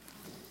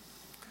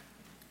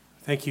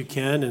Thank you,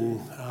 Ken, and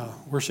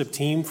worship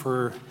team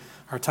for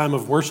our time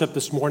of worship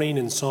this morning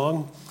in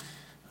song.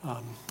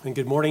 And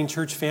good morning,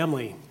 church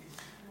family.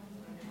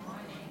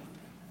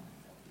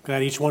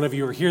 Glad each one of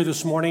you are here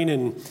this morning,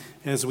 and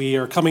as we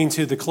are coming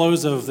to the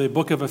close of the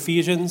book of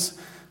Ephesians,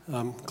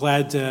 I'm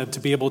glad to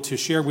be able to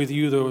share with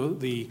you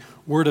the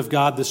Word of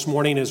God this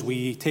morning as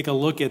we take a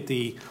look at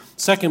the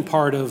second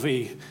part of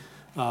the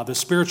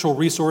spiritual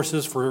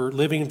resources for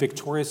living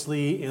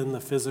victoriously in the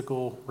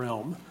physical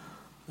realm.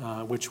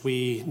 Which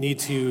we need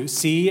to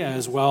see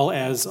as well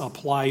as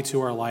apply to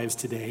our lives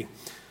today.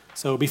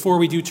 So before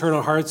we do turn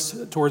our hearts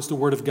towards the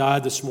Word of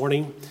God this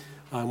morning,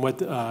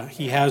 what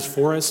He has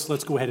for us,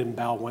 let's go ahead and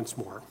bow once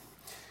more.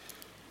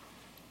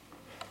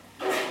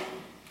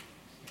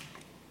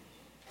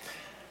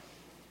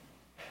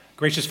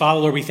 Gracious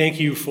Father, Lord, we thank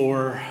you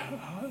for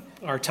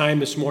our time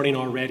this morning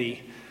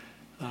already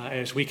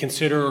as we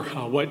consider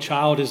what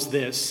child is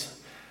this,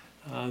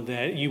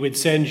 that you would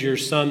send your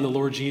Son, the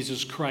Lord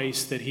Jesus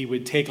Christ, that he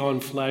would take on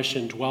flesh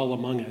and dwell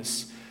among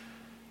us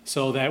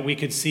so that we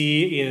could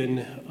see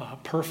in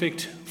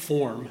perfect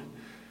form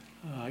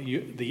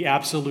the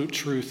absolute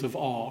truth of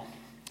all,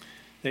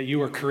 that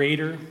you are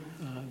creator,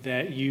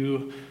 that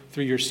you,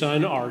 through your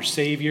Son, are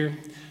Savior,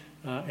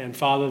 and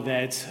Father,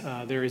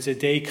 that there is a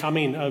day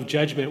coming of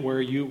judgment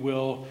where you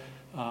will,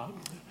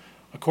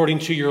 according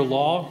to your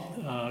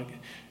law,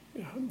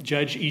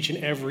 judge each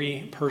and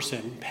every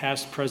person,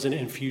 past, present,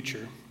 and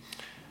future.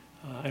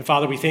 And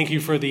Father, we thank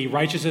you for the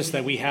righteousness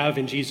that we have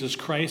in Jesus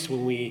Christ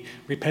when we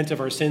repent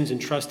of our sins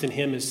and trust in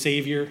him as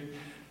Savior.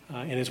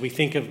 And as we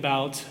think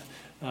about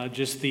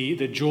just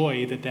the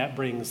joy that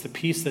brings, the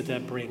peace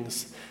that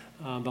brings,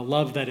 the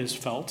love that is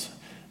felt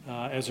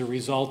as a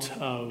result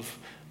of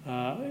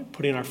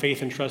putting our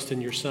faith and trust in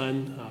your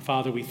Son.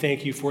 Father, we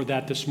thank you for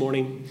that this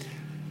morning.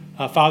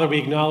 Father, we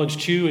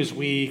acknowledge too, as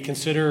we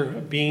consider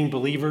being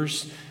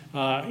believers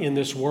in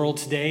this world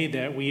today,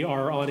 that we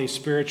are on a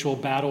spiritual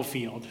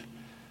battlefield,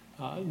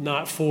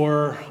 not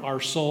for our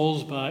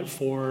souls, but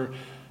for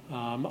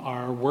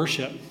our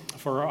worship,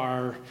 for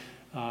our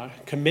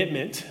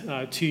commitment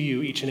to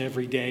you each and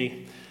every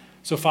day.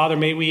 So, Father,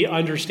 may we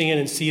understand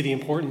and see the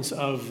importance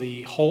of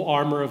the whole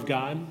armor of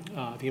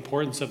God, the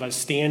importance of us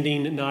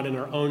standing not in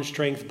our own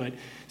strength, but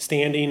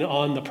standing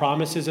on the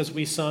promises as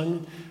we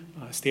sung,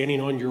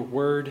 standing on your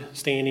word,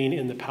 standing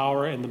in the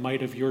power and the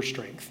might of your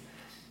strength.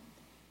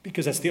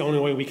 Because that's the only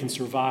way we can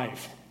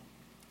survive,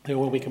 the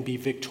only way we can be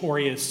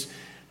victorious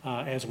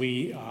as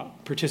we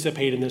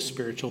participate in this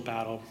spiritual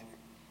battle.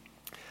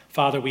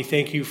 Father, we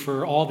thank you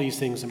for all these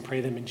things and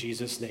pray them in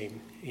Jesus' name.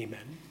 Amen.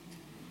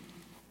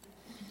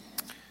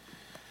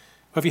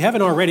 Well, if you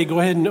haven't already, go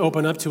ahead and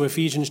open up to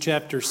Ephesians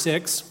chapter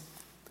 6.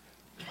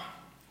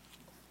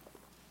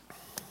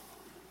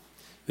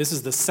 This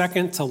is the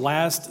second to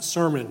last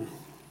sermon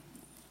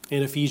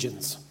in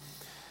Ephesians.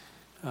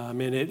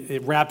 And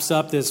it wraps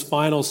up this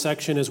final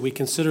section as we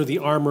consider the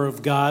armor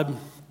of God.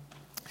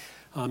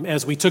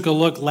 As we took a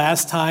look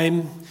last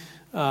time,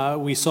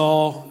 we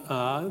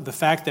saw the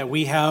fact that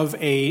we have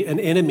an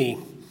enemy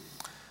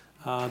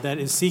that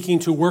is seeking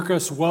to work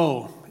us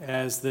woe,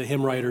 as the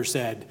hymn writer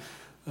said,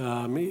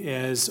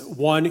 as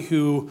one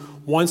who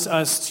wants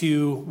us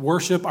to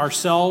worship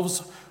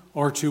ourselves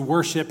or to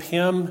worship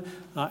him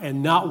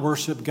and not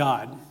worship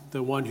God,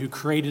 the one who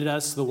created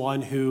us, the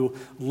one who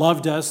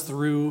loved us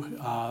through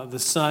the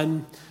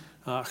Son,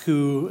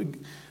 who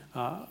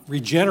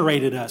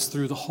regenerated us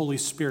through the Holy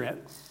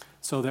Spirit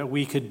so that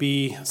we could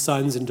be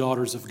sons and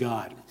daughters of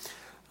God.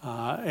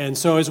 And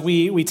so as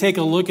we take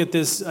a look at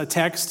this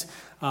text,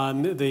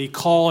 the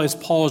call as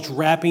Paul is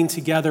wrapping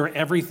together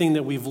everything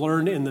that we've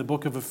learned in the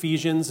book of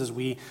Ephesians, as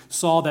we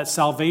saw that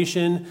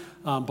salvation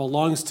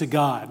belongs to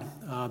God,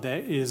 that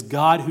it is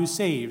God who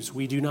saves.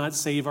 We do not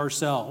save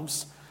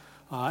ourselves.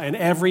 And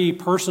every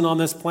person on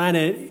this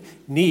planet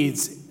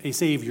needs a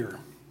Savior,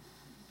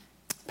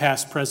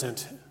 past,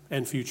 present,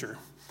 and future.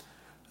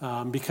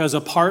 Because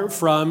apart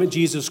from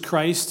Jesus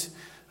Christ,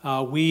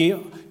 we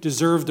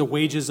deserve the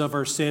wages of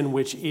our sin,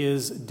 which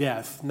is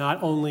death.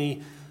 Not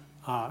only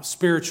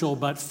spiritual,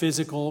 but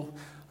physical.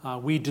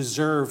 We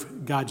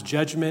deserve God's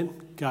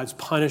judgment, God's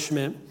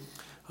punishment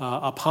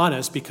upon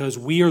us because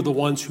we are the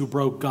ones who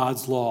broke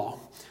God's law.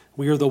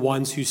 We are the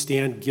ones who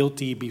stand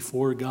guilty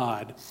before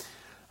God.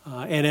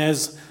 And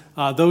as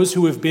those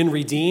who have been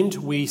redeemed,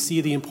 we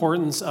see the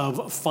importance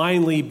of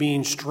finally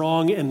being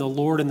strong in the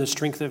Lord and the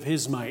strength of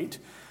his might.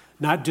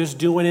 Not just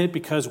doing it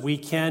because we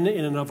can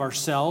in and of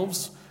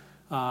ourselves,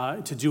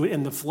 to do it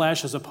in the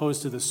flesh as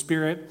opposed to the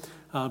spirit,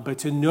 but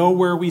to know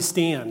where we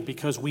stand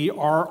because we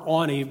are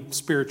on a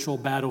spiritual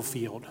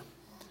battlefield.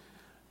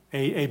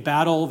 A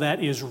battle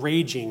that is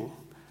raging,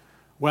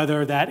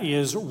 whether that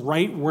is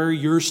right where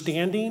you're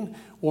standing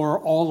or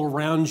all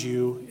around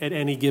you at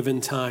any given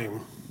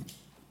time.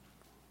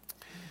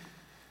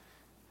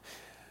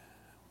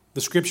 The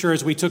scripture,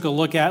 as we took a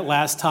look at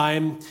last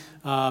time,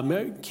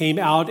 came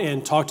out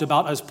and talked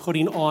about us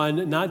putting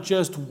on not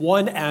just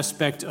one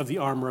aspect of the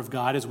armor of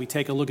God as we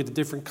take a look at the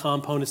different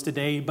components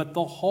today, but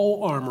the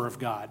whole armor of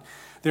God.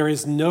 There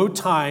is no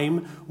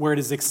time where it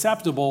is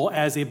acceptable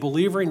as a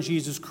believer in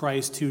Jesus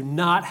Christ to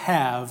not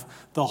have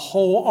the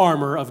whole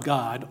armor of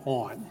God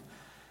on.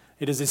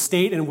 It is a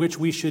state in which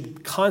we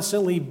should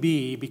constantly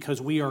be because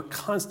we are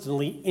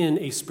constantly in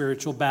a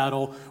spiritual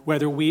battle,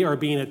 whether we are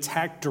being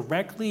attacked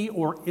directly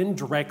or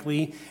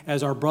indirectly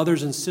as our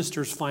brothers and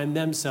sisters find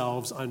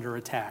themselves under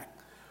attack.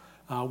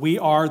 We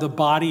are the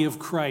body of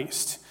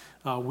Christ.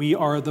 We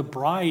are the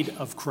bride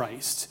of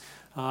Christ.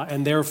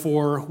 And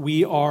therefore,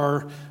 we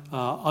are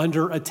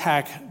under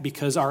attack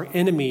because our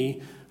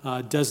enemy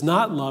does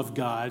not love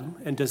God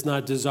and does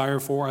not desire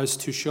for us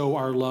to show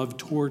our love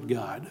toward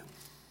God.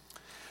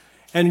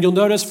 And you'll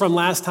notice from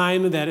last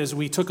time that as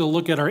we took a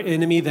look at our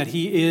enemy, that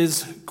he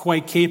is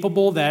quite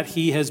capable, that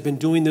he has been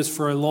doing this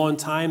for a long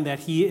time,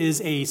 that he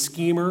is a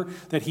schemer,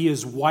 that he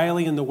is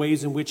wily in the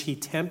ways in which he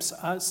tempts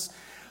us,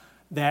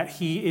 that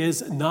he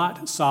is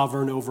not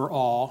sovereign over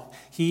all.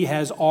 He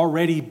has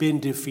already been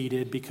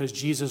defeated because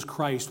Jesus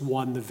Christ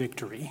won the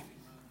victory.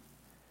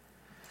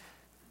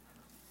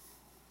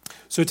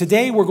 So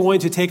today we're going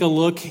to take a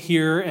look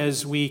here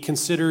as we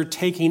consider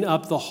taking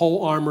up the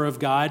whole armor of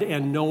God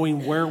and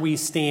knowing where we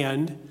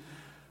stand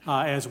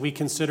as we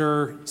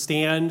consider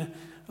stand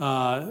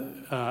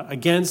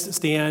against,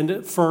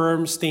 stand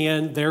firm,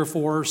 stand,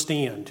 therefore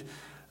stand.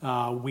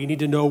 We need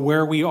to know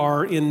where we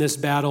are in this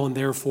battle and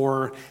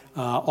therefore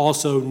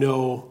also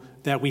know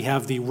that we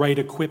have the right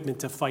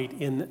equipment to fight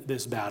in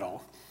this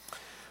battle.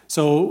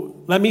 So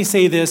let me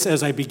say this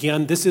as I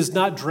begin. This is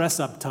not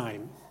dress-up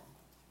time.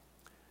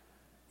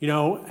 You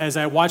know, as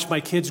I watched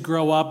my kids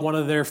grow up, one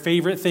of their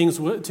favorite things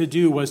to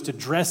do was to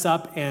dress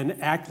up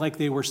and act like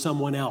they were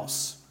someone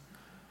else.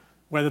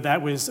 Whether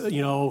that was,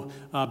 a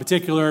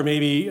particular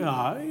maybe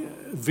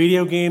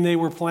video game they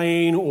were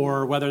playing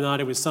or whether or not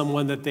it was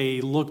someone that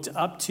they looked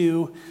up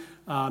to.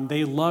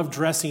 They loved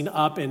dressing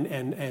up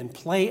and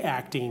play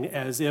acting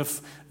as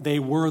if they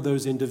were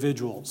those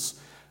individuals.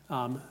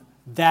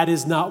 That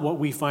is not what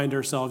we find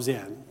ourselves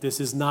in. This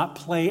is not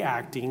play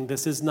acting.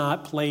 This is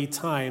not play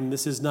time.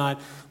 This is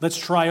not, let's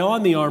try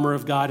on the armor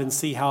of God and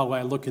see how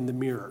I look in the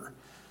mirror.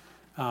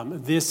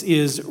 This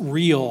is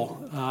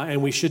real,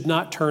 and we should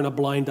not turn a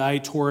blind eye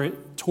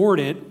toward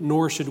it,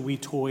 nor should we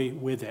toy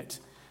with it,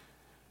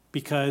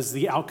 because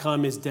the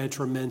outcome is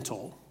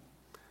detrimental.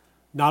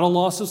 Not a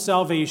loss of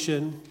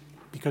salvation,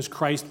 because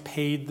Christ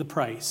paid the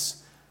price,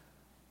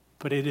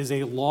 but it is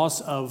a loss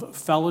of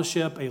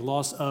fellowship, a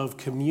loss of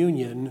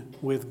communion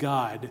with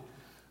God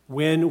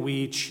when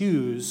we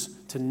choose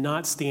to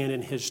not stand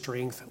in his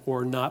strength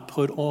or not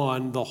put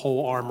on the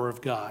whole armor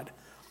of God.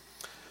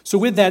 So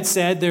with that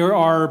said, there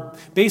are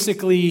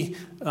basically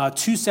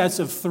two sets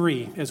of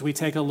three as we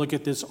take a look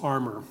at this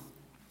armor.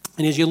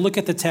 And as you look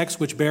at the text,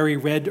 which Barry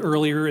read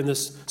earlier in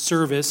this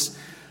service,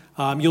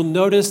 you'll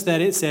notice that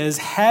it says,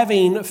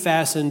 having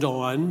fastened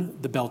on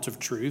the belt of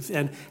truth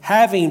and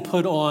having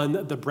put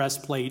on the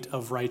breastplate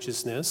of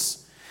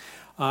righteousness,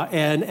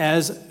 and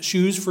as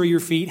shoes for your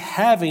feet,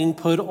 having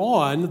put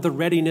on the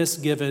readiness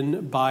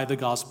given by the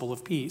gospel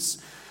of peace.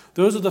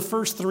 Those are the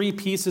first three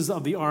pieces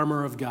of the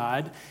armor of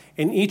God,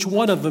 and each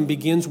one of them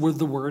begins with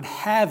the word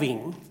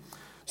having.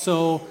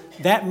 So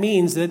that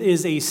means that it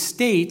is a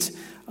state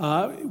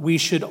we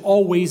should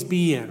always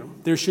be in.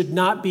 There should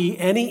not be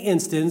any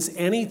instance,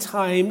 any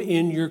time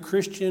in your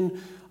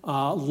Christian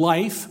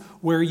life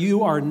where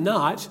you are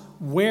not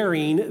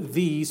wearing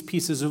these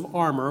pieces of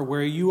armor,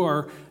 where you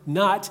are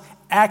not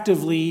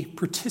actively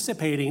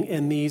participating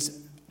in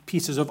these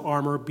pieces of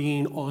armor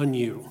being on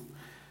you.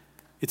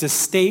 It's a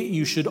state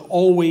you should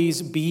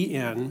always be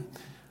in.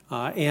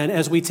 And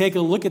as we take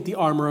a look at the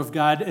armor of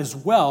God as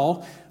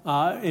well,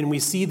 and we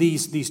see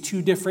these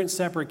two different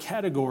separate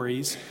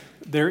categories,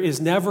 there is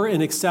never an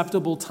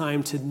acceptable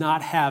time to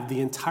not have the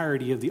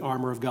entirety of the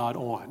armor of God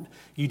on.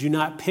 You do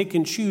not pick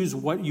and choose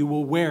what you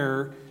will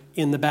wear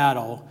in the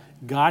battle.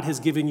 God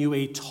has given you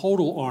a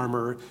total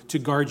armor to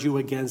guard you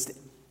against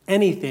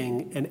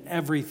anything and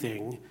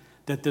everything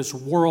that this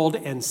world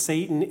and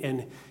Satan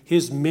and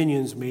his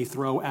minions may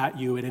throw at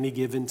you at any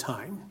given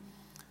time.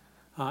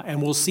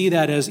 And we'll see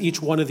that as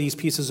each one of these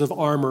pieces of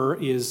armor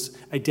is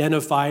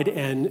identified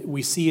and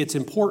we see its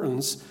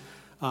importance.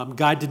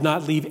 God did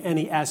not leave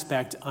any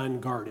aspect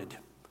unguarded.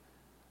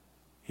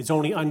 It's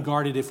only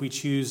unguarded if we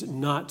choose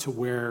not to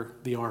wear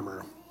the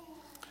armor.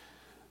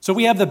 So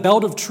we have the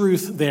belt of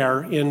truth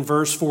there in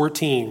verse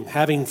 14,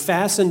 having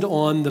fastened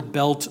on the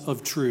belt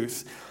of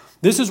truth.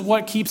 This is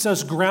what keeps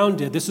us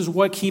grounded. This is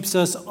what keeps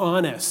us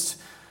honest.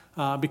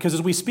 Because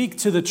as we speak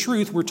to the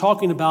truth, we're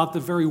talking about the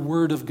very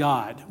word of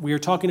God. We are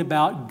talking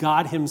about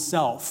God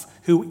himself,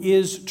 who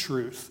is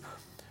truth,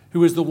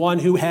 who is the one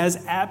who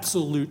has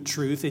absolute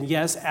truth. And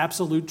yes,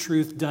 absolute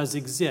truth does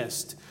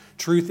exist.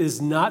 Truth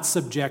is not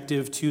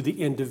subjective to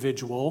the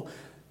individual.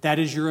 That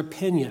is your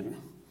opinion.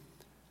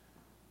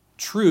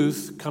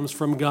 Truth comes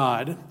from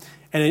God.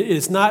 And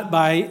it's not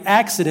by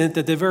accident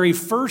that the very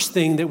first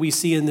thing that we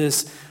see in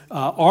this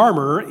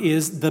armor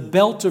is the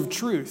belt of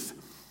truth.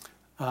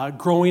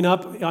 Growing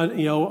up,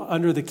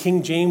 under the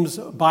King James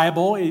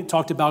Bible, it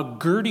talked about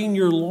girding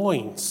your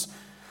loins.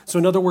 So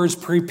in other words,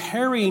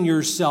 preparing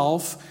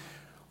yourself,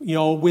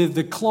 with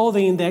the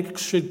clothing that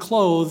should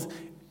clothe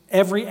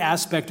every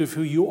aspect of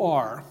who you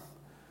are.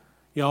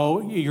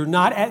 You're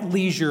not at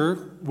leisure,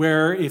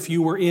 where if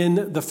you were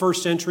in the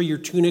first century, your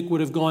tunic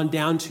would have gone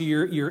down to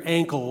your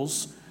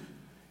ankles.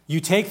 You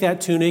take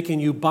that tunic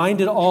and you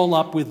bind it all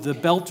up with the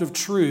belt of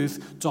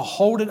truth to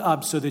hold it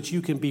up so that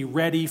you can be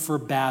ready for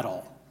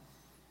battle.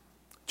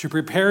 To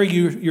prepare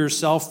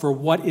yourself for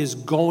what is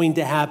going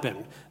to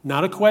happen.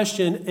 Not a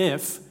question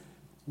if,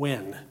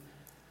 when.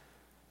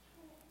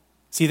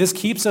 See, this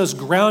keeps us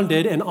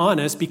grounded and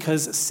honest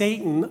because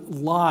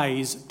Satan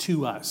lies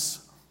to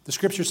us. The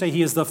scriptures say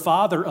he is the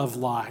father of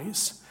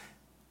lies.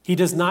 He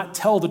does not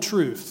tell the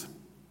truth.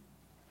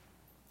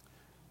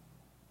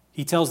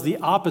 He tells the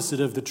opposite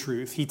of the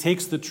truth. He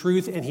takes the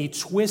truth and he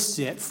twists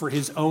it for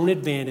his own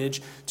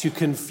advantage to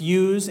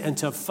confuse and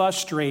to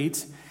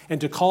frustrate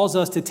and to cause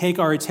us to take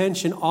our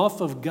attention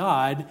off of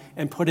God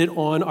and put it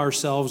on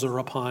ourselves or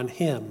upon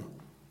him.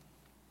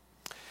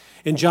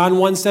 In John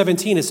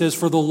 1:17, it says,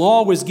 "For the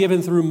law was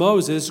given through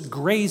Moses,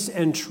 grace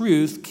and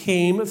truth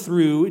came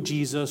through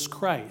Jesus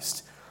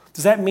Christ."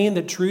 Does that mean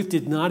that truth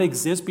did not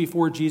exist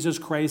before Jesus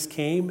Christ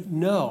came?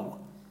 No.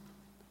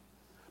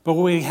 But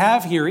what we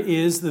have here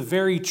is the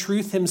very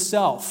truth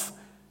himself,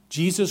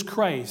 Jesus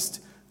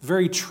Christ, the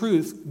very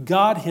truth,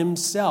 God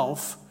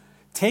himself,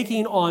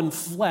 taking on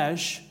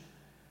flesh,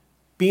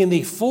 being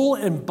the full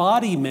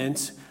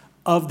embodiment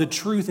of the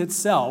truth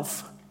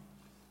itself,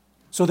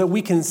 so that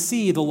we can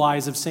see the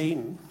lies of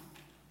Satan.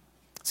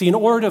 See, in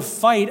order to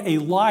fight a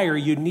liar,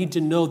 you need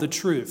to know the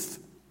truth.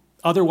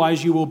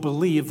 Otherwise, you will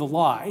believe the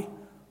lie.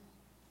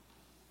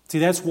 See,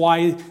 that's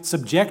why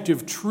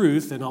subjective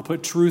truth, and I'll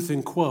put truth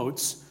in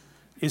quotes,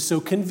 is so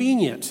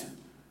convenient,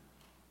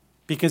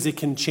 because it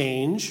can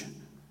change.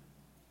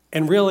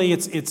 And really,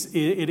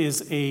 it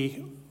is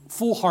a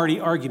foolhardy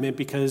argument,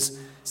 because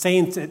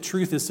saying that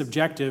truth is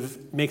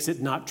subjective makes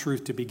it not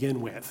truth to begin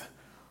with.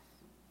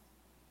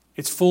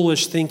 It's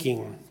foolish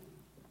thinking.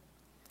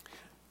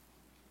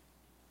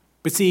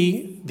 But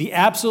see, the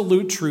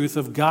absolute truth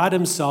of God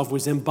himself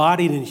was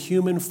embodied in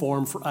human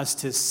form for us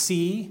to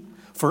see,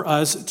 for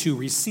us to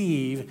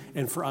receive,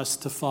 and for us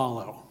to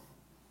follow.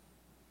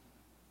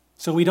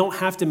 So we don't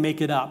have to make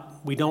it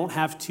up. We don't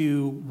have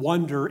to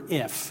wonder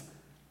if.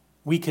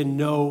 We can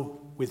know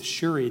with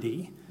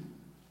surety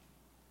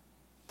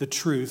the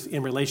truth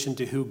in relation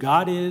to who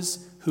God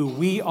is, who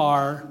we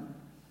are,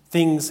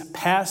 things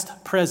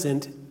past,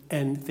 present,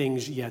 and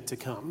things yet to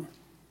come.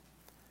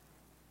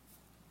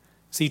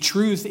 See,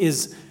 truth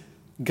is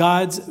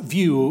God's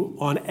view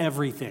on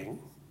everything.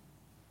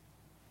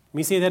 Let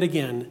me say that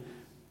again.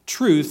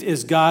 Truth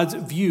is God's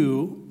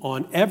view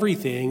on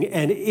everything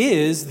and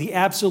is the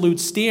absolute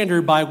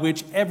standard by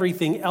which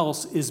everything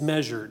else is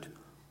measured.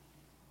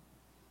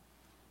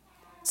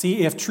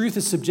 See, if truth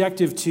is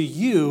subjective to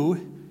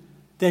you,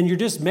 then you're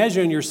just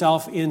measuring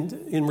yourself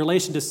in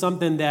relation to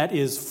something that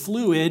is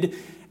fluid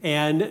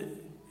and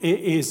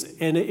is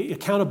an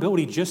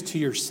accountability just to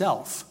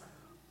yourself.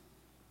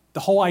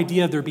 The whole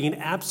idea of there being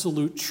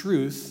absolute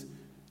truth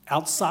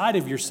outside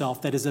of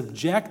yourself that is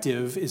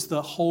objective is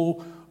the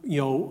whole,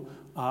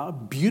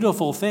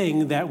 beautiful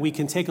thing that we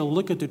can take a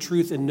look at the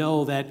truth and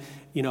know that,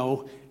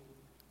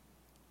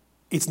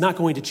 it's not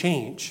going to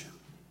change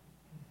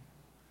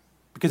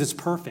because it's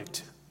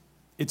perfect.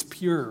 It's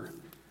pure.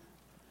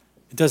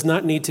 It does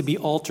not need to be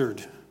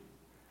altered.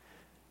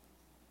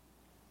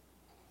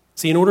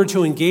 See, in order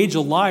to engage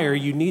a liar,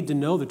 you need to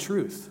know the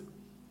truth.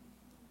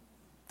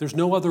 There's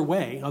no other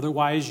way.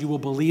 Otherwise, you will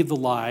believe the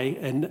lie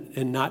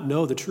and not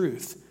know the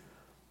truth.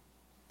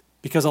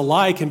 Because a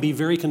lie can be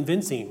very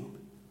convincing.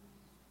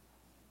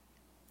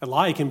 A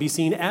lie can be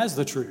seen as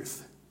the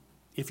truth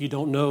if you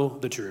don't know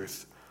the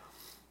truth.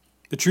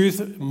 The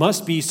truth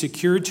must be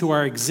secured to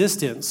our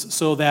existence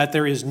so that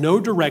there is no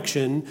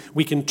direction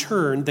we can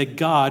turn that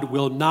God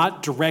will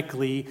not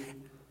directly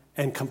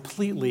and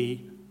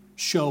completely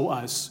show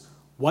us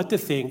what to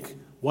think,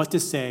 what to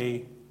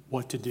say,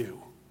 what to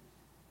do.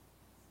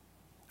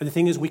 And the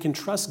thing is, we can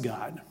trust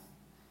God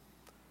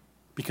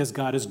because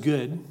God is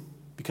good,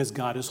 because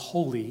God is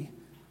holy,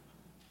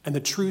 and the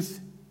truth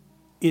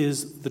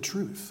is the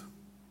truth.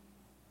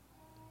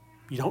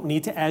 You don't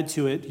need to add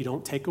to it. You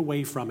don't take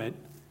away from it.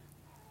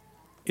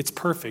 It's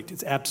perfect.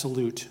 It's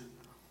absolute.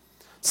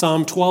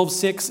 Psalm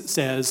 12:6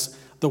 says,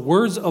 "The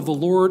words of the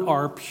Lord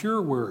are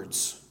pure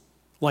words,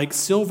 like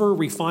silver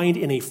refined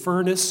in a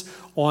furnace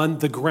on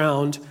the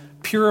ground,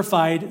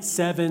 purified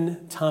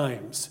 7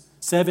 times."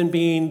 7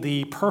 being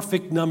the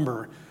perfect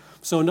number.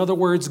 So in other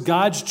words,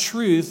 God's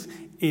truth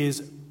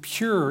is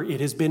pure.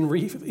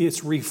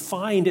 It's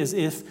refined as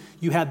if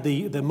you had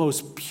the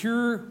most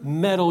pure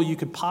metal you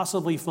could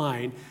possibly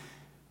find.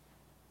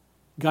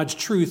 God's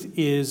truth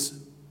is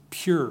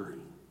pure.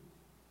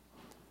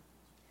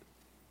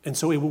 And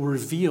so it will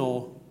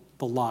reveal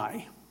the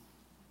lie.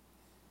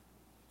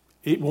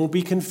 It won't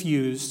be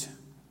confused.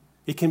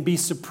 It can be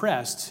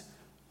suppressed,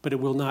 but it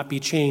will not be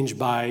changed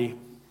by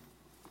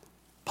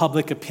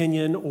public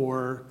opinion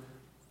or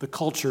the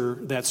culture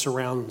that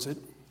surrounds it.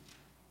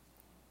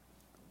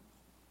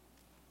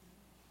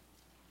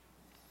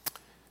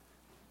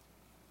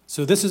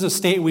 So this is a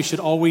state we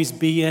should always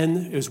be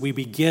in as we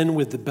begin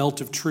with the belt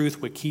of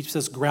truth, what keeps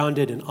us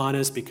grounded and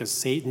honest because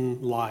Satan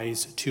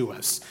lies to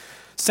us.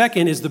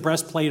 Second is the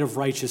breastplate of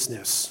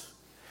righteousness.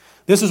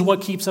 This is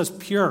what keeps us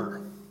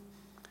pure.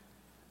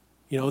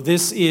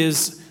 This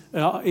is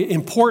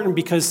important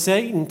because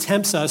Satan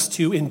tempts us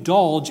to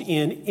indulge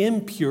in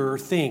impure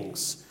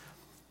things.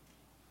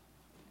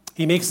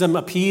 He makes them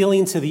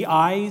appealing to the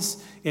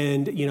eyes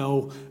and,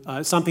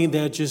 something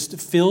that just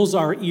fills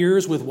our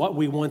ears with what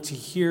we want to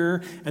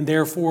hear and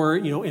therefore,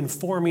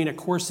 informing a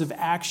course of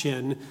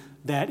action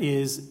that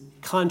is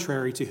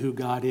contrary to who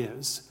God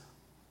is.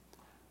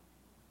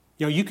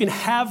 You can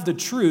have the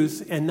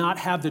truth and not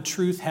have the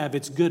truth have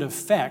its good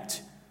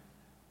effect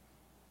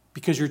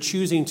because you're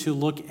choosing to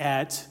look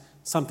at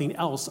something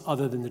else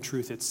other than the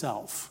truth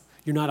itself.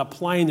 You're not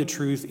applying the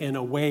truth in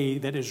a way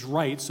that is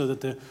right so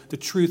that the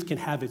truth can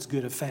have its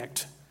good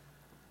effect,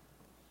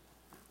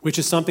 which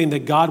is something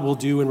that God will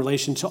do in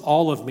relation to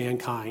all of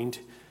mankind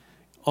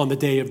on the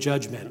day of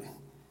judgment,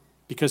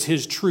 because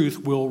his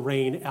truth will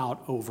reign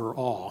out over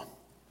all.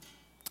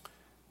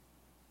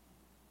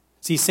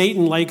 See,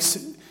 Satan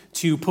likes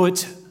to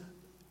put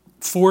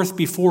forth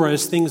before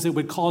us things that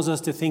would cause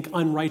us to think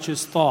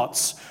unrighteous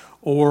thoughts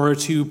or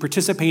to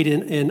participate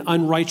in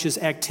unrighteous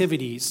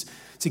activities,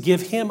 to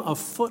give him a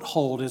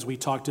foothold, as we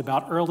talked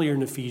about earlier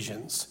in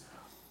Ephesians.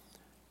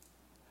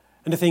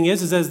 And the thing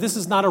is that this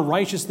is not a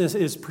righteousness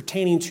that is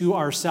pertaining to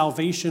our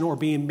salvation or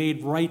being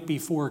made right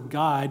before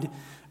God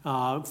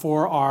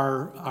for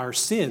our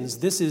sins.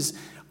 This is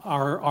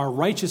our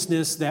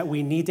righteousness that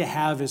we need to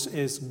have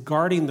is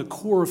guarding the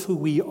core of who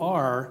we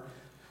are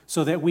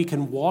so that we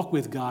can walk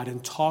with God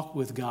and talk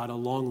with God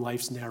along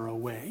life's narrow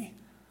way.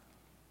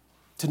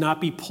 To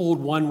not be pulled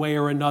one way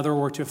or another,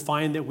 or to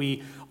find that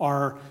we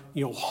are,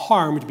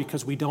 harmed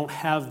because we don't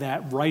have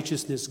that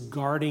righteousness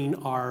guarding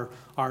our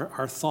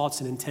thoughts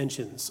and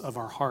intentions of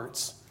our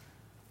hearts.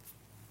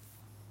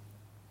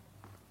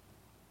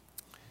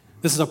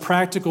 This is a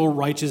practical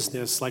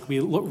righteousness, like we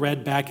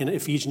read back in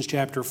Ephesians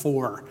chapter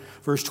 4,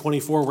 verse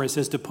 24, where it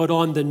says to put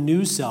on the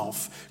new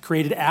self,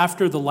 created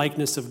after the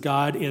likeness of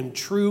God in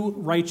true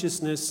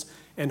righteousness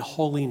and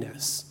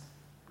holiness.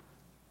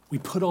 We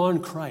put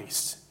on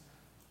Christ.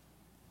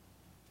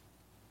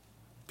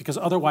 Because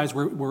otherwise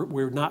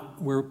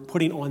we're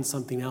putting on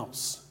something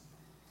else.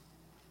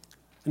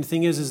 And the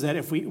thing is that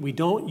if we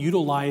don't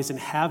utilize and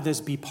have this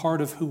be part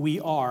of who we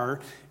are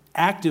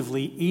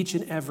actively each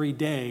and every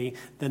day,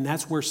 then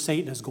that's where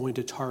Satan is going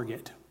to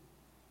target.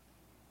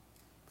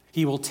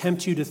 He will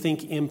tempt you to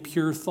think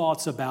impure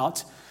thoughts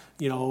about,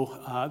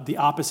 the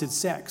opposite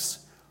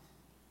sex.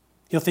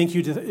 He'll think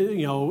you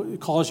to,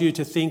 cause you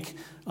to think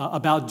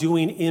about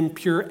doing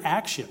impure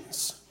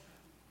actions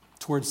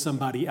towards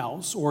somebody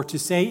else, or to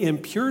say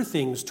impure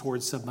things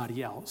towards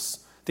somebody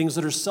else, things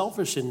that are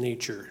selfish in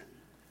nature.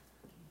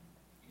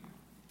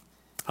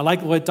 I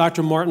like what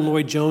Dr. Martin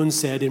Lloyd-Jones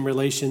said in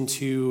relation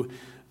to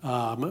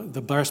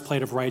the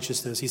breastplate of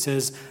righteousness. He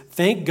says,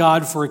 "Thank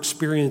God for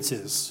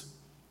experiences,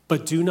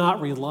 but do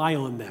not rely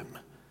on them.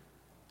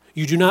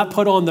 You do not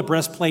put on the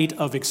breastplate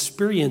of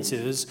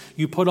experiences,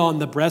 you put on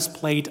the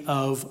breastplate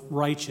of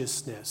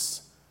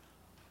righteousness."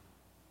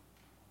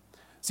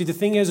 See, the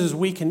thing is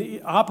we can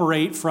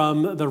operate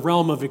from the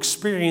realm of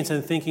experience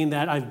and thinking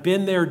that I've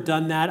been there,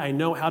 done that, I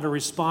know how to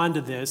respond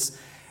to this,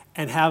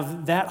 and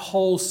have that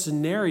whole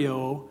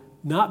scenario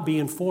not be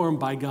informed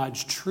by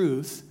God's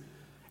truth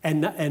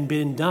and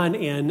been done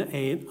in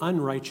an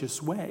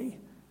unrighteous way.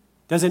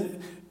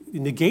 Doesn't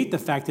negate the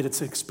fact that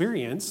it's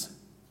experience.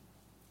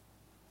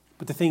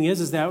 But the thing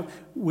is that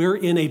we're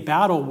in a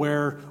battle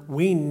where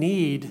we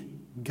need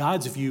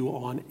God's view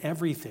on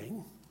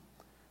everything.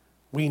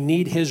 We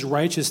need his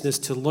righteousness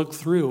to look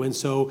through. And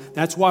so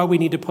that's why we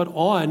need to put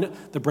on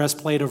the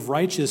breastplate of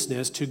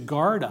righteousness to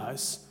guard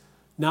us,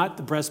 not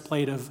the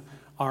breastplate of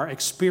our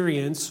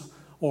experience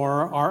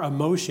or our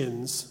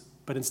emotions,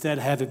 but instead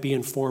have it be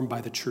informed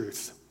by the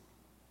truth.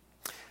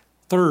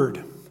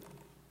 Third,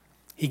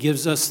 he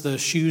gives us the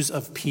shoes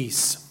of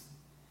peace.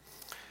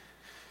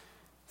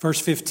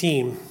 Verse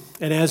 15,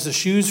 "And as the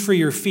shoes for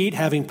your feet,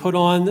 having put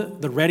on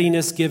the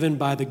readiness given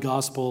by the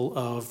gospel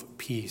of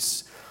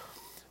peace."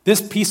 This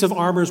piece of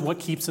armor is what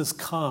keeps us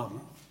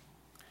calm.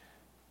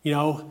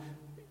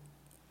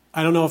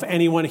 I don't know if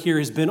anyone here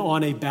has been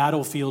on a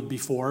battlefield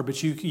before,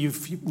 but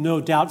you've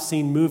no doubt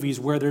seen movies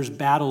where there's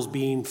battles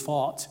being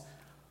fought.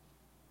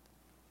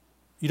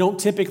 You don't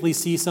typically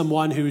see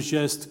someone who's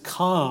just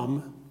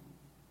calm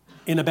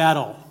in a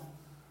battle.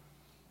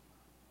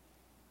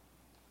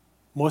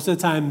 Most of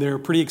the time, they're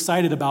pretty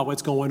excited about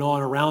what's going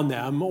on around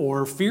them,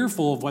 or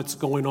fearful of what's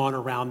going on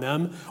around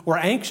them, or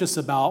anxious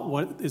about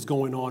what is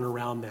going on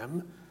around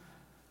them.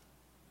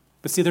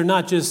 But see, they're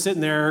not just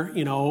sitting there,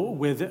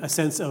 with a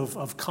sense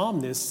of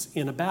calmness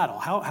in a battle.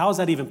 How is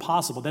that even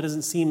possible? That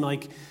doesn't seem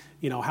like,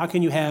 how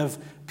can you have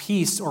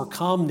peace or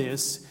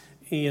calmness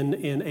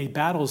in a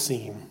battle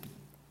scene?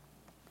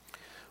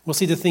 Well,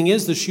 see, the thing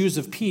is, the shoes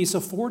of peace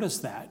afford us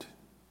that.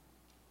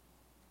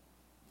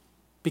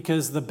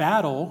 Because the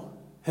battle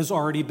has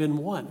already been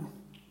won.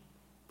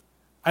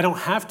 I don't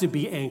have to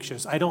be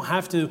anxious. I don't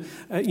have to,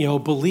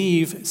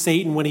 believe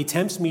Satan when he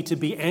tempts me to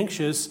be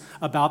anxious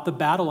about the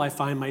battle I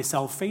find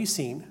myself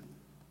facing.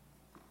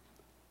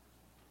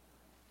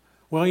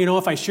 Well,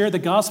 if I share the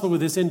gospel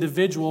with this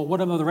individual, what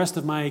are the rest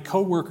of my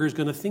coworkers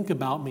going to think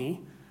about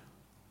me?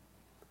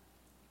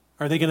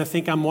 Are they going to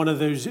think I'm one of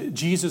those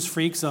Jesus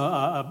freaks,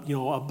 a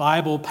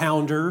Bible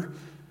pounder?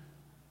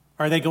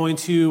 Are they going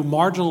to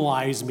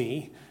marginalize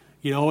me?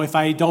 If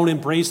I don't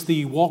embrace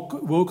the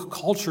woke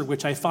culture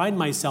which I find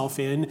myself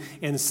in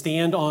and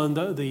stand on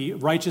the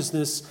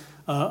righteousness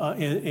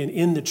and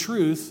in the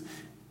truth,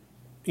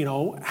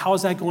 how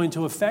is that going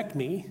to affect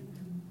me?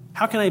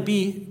 How can I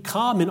be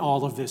calm in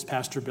all of this,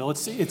 Pastor Bill?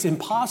 It's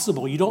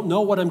impossible. You don't know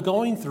what I'm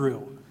going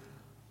through.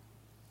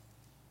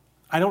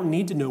 I don't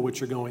need to know what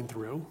you're going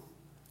through.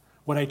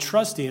 What I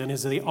trust in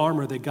is the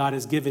armor that God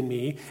has given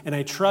me, and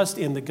I trust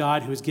in the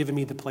God who has given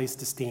me the place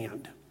to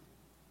stand.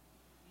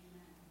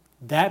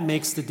 That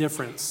makes the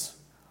difference.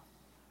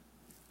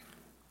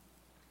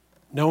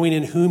 Knowing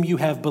in whom you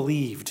have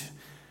believed,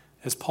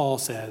 as Paul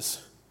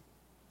says.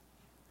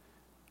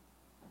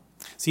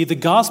 See, the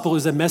gospel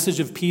is a message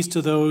of peace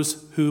to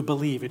those who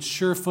believe. It's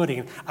sure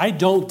footing. I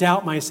don't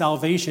doubt my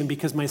salvation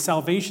because my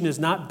salvation is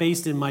not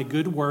based in my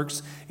good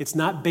works. It's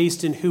not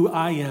based in who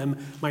I am.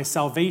 My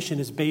salvation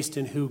is based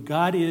in who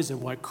God is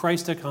and what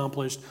Christ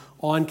accomplished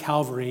on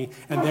Calvary.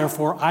 And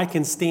therefore, I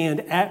can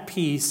stand at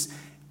peace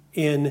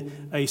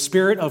in a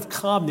spirit of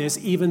calmness,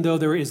 even though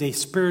there is a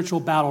spiritual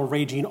battle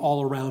raging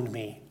all around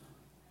me.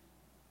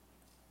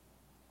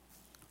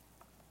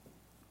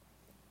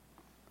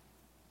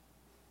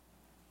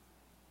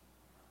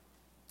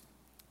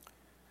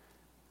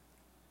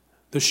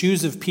 The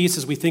shoes of peace,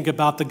 as we think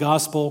about the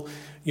gospel,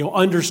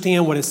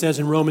 understand what it says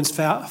in Romans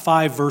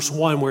 5, verse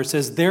 1, where it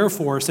says,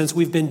 "Therefore, since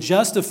we've been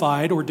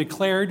justified or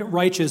declared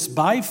righteous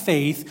by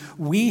faith,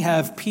 we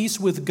have peace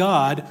with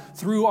God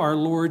through our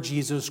Lord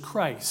Jesus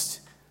Christ."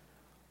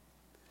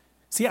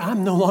 See,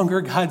 I'm no longer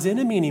God's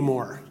enemy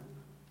anymore.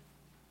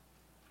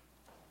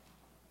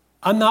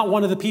 I'm not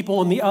one of the people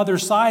on the other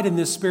side in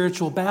this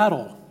spiritual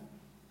battle.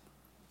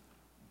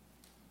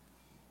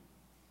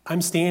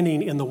 I'm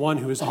standing in the one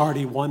who has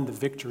already won the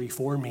victory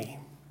for me,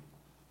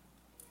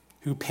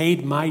 who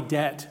paid my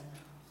debt.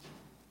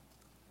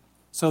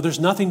 So there's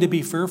nothing to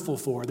be fearful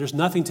for. There's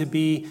nothing to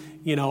be,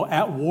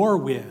 at war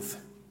with.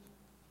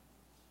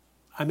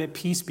 I'm at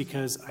peace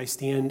because I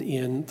stand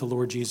in the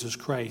Lord Jesus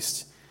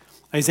Christ.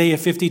 Isaiah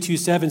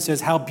 52:7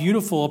 says, "How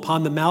beautiful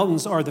upon the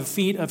mountains are the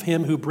feet of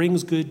him who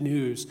brings good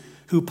news,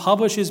 who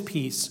publishes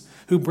peace,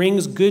 who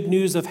brings good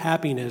news of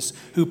happiness,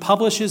 who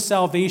publishes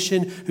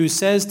salvation, who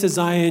says to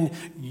Zion,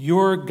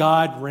 your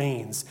God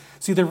reigns."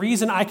 See, the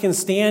reason I can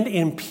stand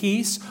in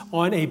peace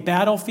on a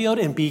battlefield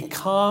and be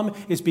calm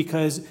is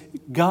because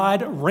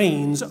God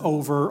reigns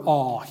over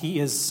all.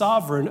 He is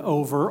sovereign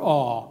over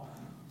all.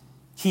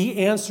 He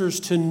answers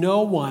to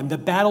no one. The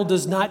battle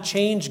does not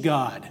change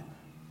God.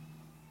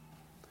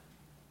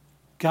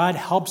 God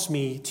helps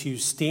me to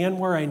stand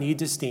where I need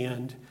to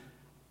stand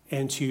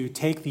and to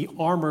take the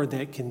armor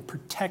that can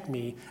protect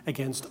me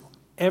against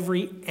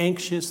every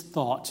anxious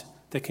thought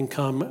that can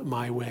come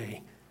my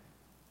way.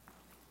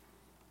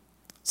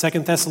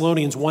 2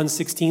 Thessalonians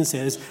 1:16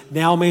 says,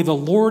 "Now may the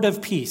Lord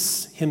of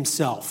peace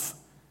himself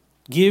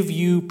give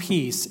you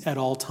peace at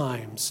all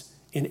times,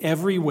 in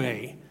every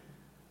way.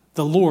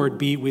 The Lord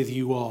be with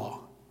you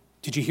all."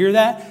 Did you hear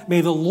that?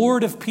 May the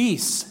Lord of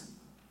peace,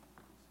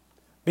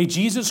 may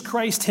Jesus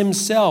Christ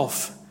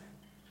himself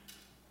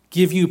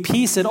give you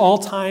peace at all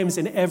times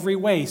in every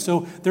way.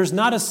 So there's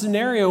not a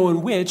scenario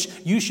in which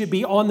you should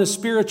be on the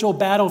spiritual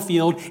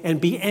battlefield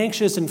and be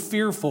anxious and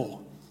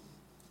fearful.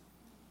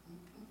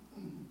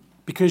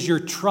 Because your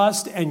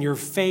trust and your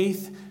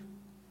faith,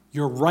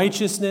 your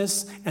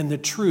righteousness and the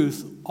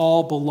truth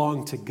all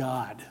belong to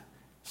God.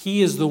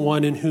 He is the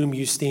one in whom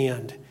you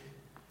stand.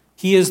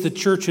 He is the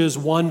church's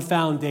one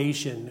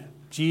foundation,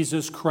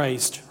 Jesus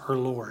Christ, her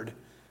Lord,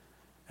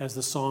 as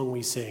the song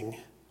we sing.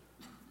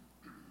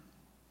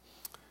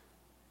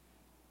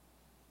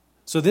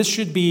 So this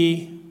should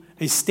be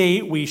a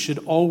state we should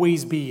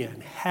always be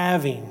in,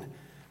 having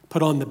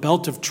put on the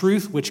belt of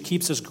truth, which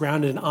keeps us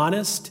grounded and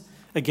honest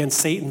against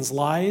Satan's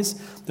lies,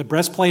 the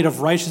breastplate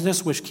of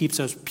righteousness, which keeps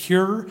us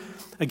pure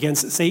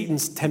against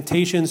Satan's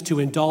temptations to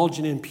indulge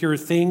in impure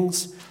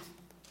things,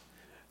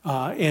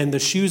 and the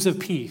shoes of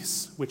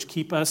peace, which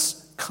keep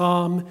us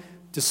calm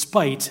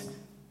despite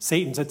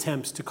Satan's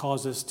attempts to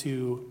cause us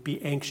to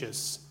be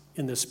anxious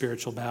in this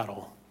spiritual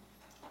battle.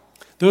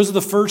 Those are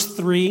the first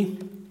three.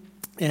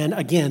 And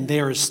again, they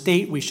are a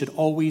state we should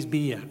always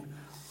be in.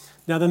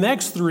 Now, the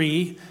next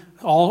three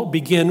all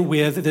begin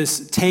with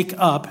this take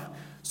up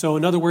So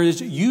in other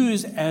words,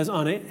 use as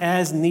on an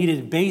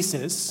as-needed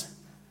basis.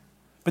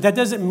 But that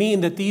doesn't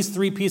mean that these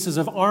 3 pieces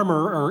of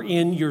armor are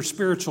in your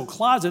spiritual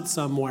closet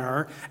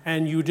somewhere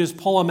and you just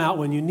pull them out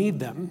when you need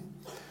them.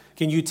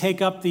 Can you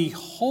take up the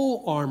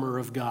whole armor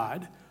of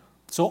God?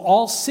 So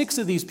all 6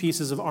 of these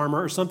pieces of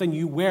armor are something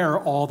you wear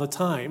all the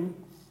time.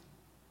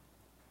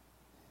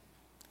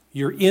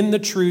 You're in the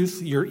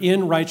truth, you're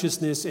in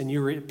righteousness, and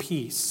you're at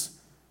peace.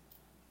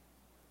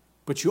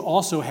 But you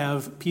also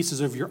have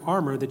pieces of your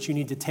armor that you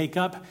need to take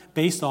up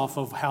based off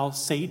of how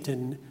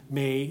Satan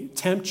may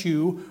tempt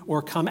you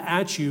or come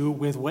at you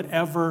with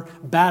whatever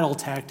battle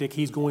tactic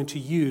he's going to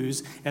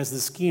use as the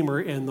schemer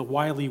and the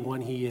wily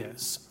one he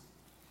is.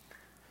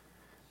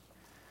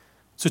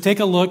 So take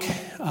a look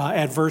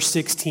at verse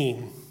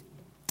 16.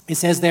 It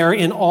says there,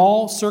 in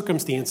all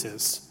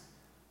circumstances.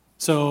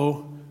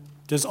 So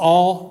does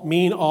all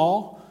mean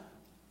all?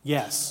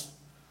 Yes.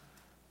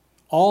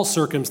 All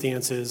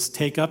circumstances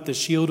take up the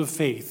shield of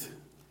faith,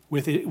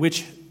 with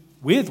which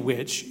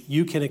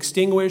you can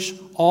extinguish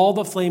all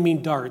the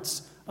flaming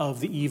darts of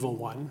the evil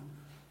one.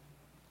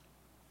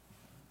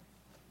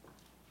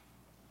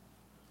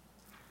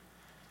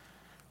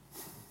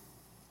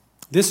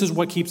 This is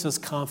what keeps us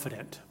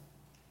confident.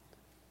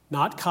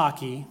 Not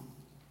cocky,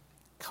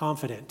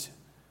 confident.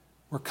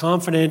 We're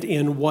confident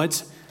in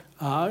what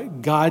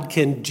God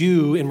can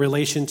do in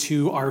relation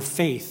to our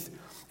faith.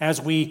 As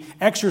we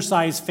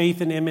exercise faith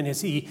in him and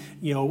as he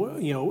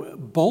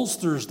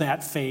bolsters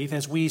that faith,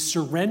 as we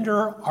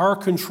surrender our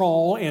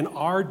control and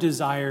our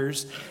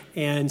desires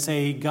and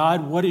say,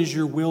 God, what is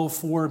your will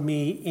for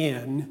me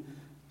in?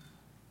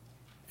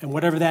 And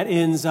whatever that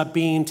ends up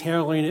being,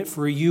 tailoring it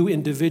for you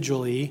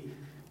individually,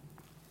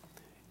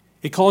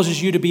 it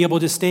causes you to be able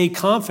to stay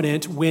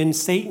confident when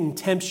Satan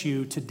tempts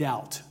you to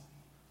doubt.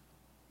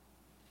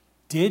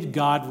 Did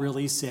God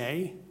really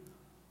say?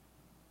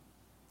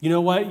 You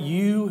know what?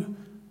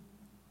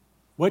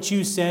 What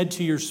you said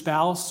to your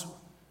spouse,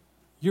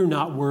 you're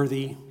not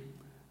worthy.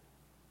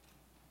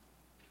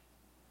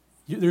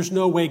 There's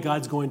no way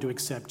God's going to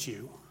accept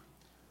you.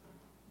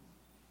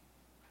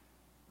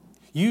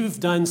 You've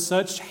done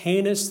such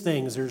heinous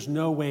things, there's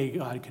no way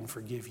God can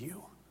forgive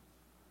you.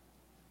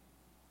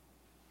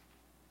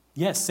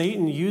 Yes,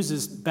 Satan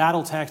uses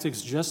battle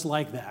tactics just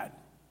like that.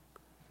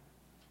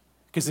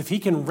 Because if he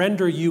can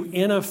render you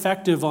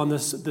ineffective on the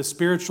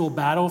spiritual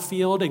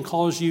battlefield and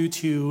cause you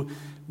to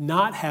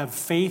not have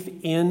faith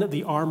in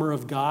the armor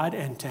of God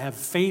and to have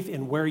faith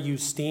in where you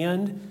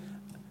stand,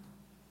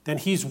 then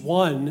he's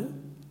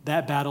won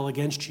that battle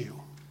against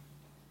you.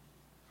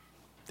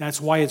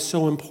 That's why it's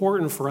so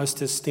important for us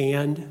to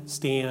stand,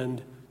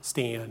 stand,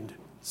 stand,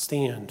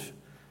 stand.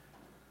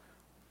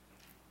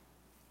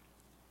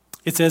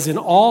 It says, in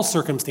all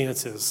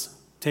circumstances,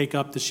 take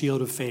up the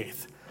shield of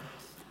faith.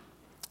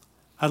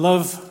 I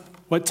love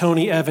what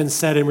Tony Evans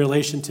said in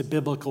relation to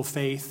biblical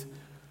faith.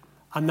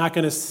 I'm not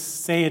going to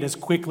say it as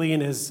quickly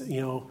and as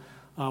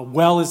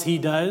well as he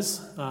does,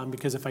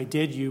 because if I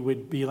did, you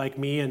would be like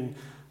me. And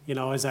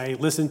as I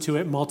listened to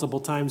it multiple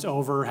times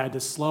over, had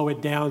to slow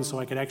it down so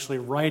I could actually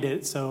write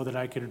it so that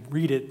I could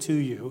read it to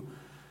you.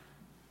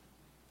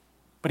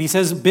 But he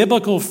says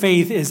biblical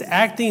faith is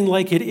acting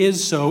like it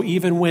is so,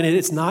 even when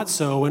it's not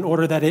so, in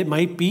order that it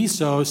might be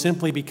so,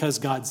 simply because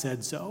God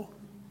said so.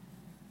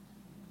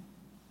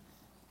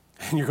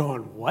 And you're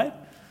going,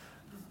 what?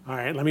 All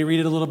right, let me read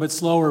it a little bit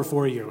slower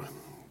for you,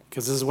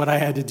 because this is what I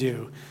had to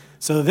do.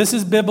 So this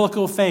is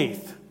biblical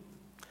faith,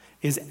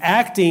 is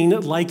acting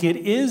like it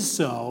is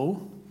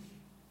so,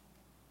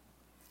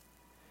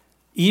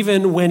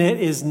 even when it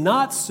is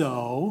not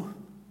so,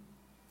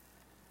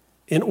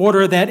 in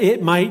order that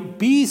it might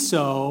be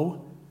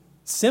so,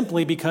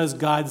 simply because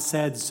God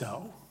said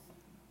so.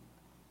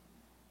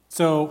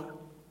 So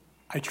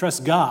I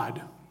trust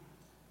God,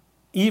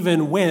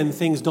 even when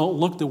things don't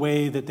look the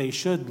way that they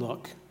should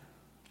look.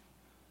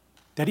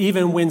 That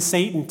even when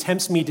Satan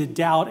tempts me to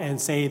doubt and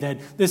say that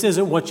this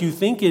isn't what you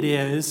think it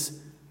is,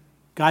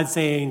 God's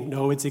saying,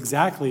 no, it's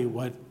exactly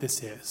what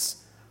this is.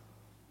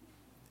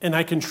 And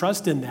I can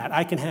trust in that.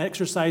 I can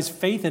exercise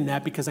faith in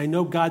that because I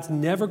know God's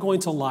never going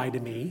to lie to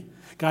me.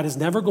 God is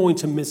never going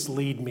to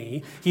mislead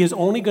me. He is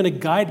only going to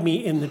guide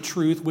me in the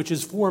truth, which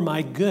is for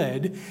my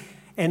good.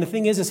 And the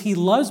thing is he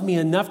loves me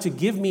enough to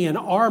give me an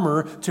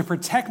armor to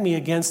protect me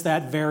against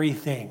that very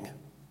thing.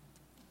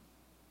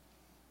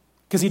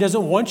 Because he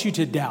doesn't want you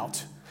to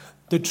doubt.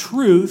 The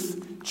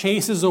truth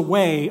chases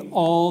away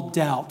all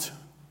doubt.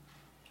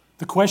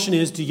 The question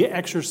is, do you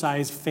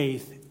exercise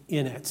faith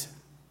in it?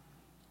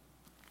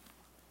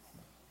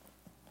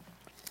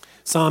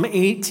 Psalm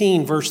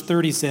 18, verse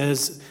 30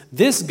 says,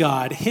 this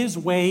God, his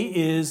way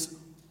is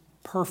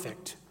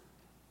perfect.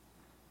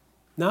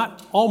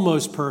 Not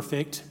almost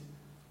perfect,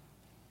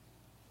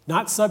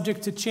 not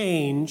subject to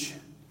change.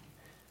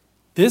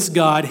 This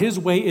God, his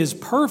way is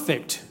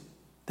perfect.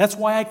 That's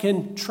why I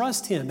can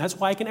trust him. That's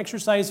why I can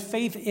exercise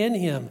faith in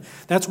him.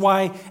 That's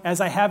why,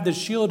 as I have the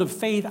shield of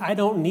faith, I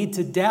don't need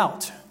to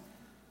doubt.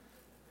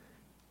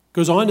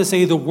 Goes on to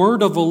say, the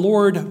word of the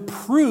Lord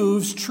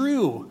proves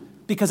true,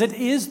 because it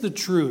is the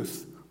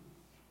truth.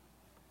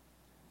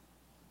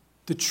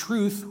 The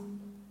truth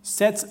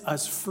sets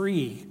us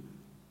free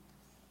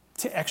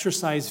to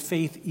exercise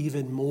faith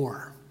even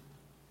more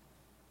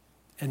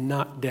and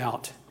not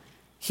doubt.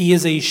 He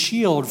is a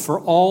shield for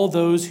all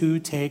those who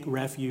take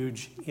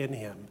refuge in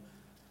him.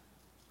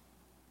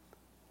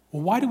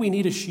 Well, why do we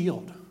need a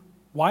shield?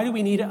 Why do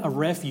we need a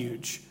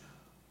refuge?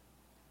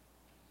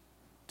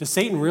 Does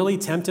Satan really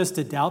tempt us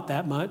to doubt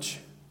that much?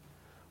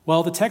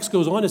 Well, the text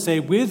goes on to say,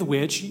 with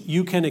which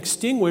you can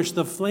extinguish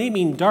the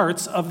flaming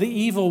darts of the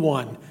evil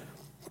one.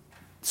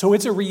 So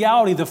it's a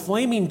reality. The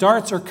flaming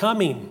darts are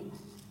coming.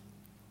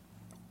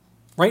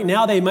 Right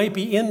now, they might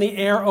be in the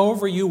air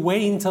over you,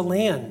 waiting to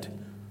land.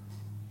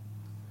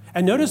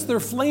 And notice they're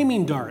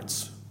flaming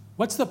darts.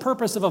 What's the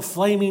purpose of a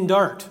flaming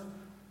dart?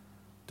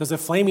 Does a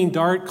flaming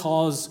dart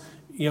cause,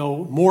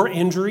 more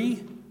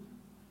injury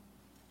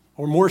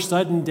or more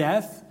sudden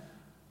death?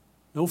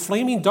 No,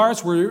 flaming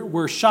darts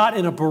were shot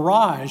in a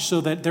barrage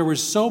so that there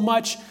was so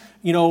much,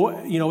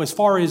 as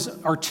far as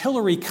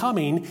artillery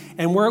coming,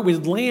 and where it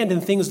would land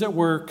in things that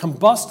were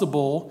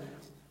combustible,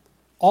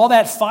 all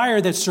that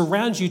fire that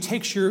surrounds you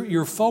takes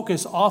your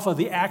focus off of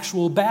the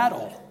actual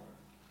battle.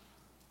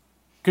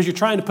 Because you're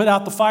trying to put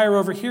out the fire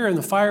over here and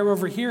the fire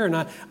over here.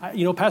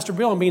 And, Pastor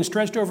Bill, I'm being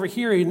stretched over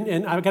here,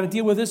 and I've got to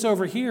deal with this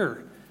over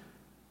here.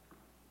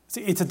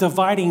 It's a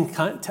dividing,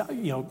 what's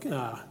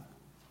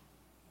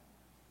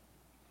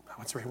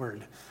the right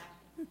word?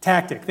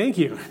 Tactic. Thank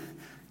you.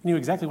 I knew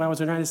exactly what I was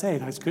trying to say.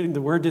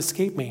 The word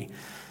escaped me.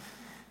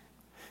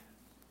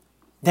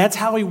 That's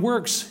how he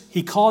works.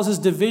 He causes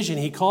division.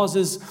 He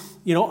causes,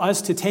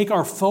 us to take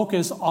our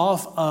focus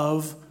off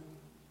of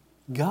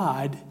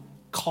God,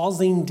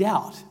 causing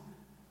doubt.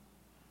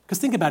 Because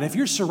think about it, if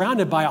you're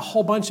surrounded by a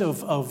whole bunch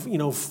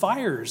of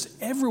fires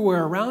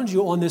everywhere around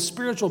you on this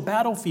spiritual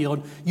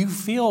battlefield, you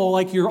feel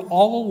like you're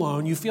all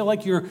alone. You feel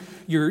like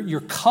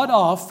you're cut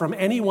off from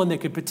anyone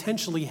that could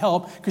potentially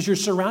help because you're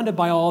surrounded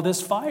by all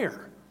this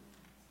fire.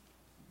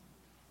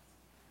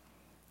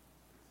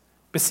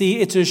 But see,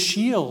 it's a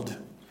shield.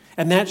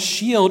 And that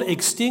shield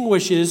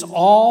extinguishes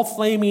all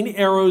flaming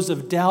arrows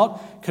of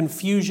doubt,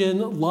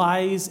 confusion,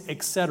 lies,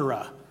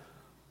 etc.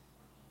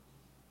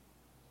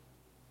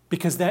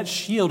 Because that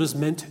shield is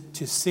meant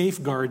to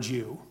safeguard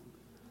you.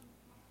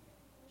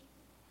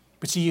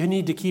 But see, you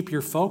need to keep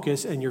your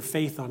focus and your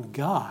faith on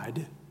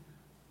God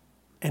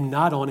and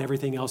not on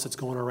everything else that's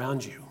going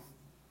around you.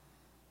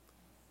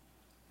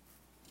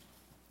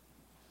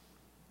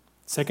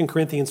 2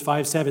 Corinthians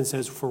 5:7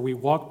 says, "For we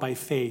walk by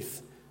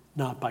faith,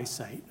 not by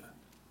sight."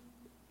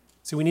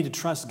 So we need to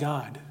trust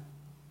God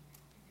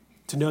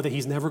to know that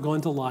he's never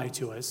going to lie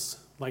to us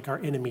like our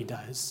enemy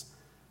does.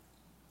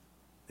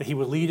 That he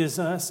will lead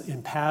us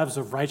in paths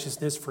of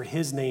righteousness for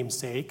his name's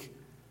sake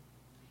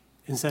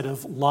instead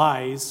of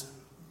lies.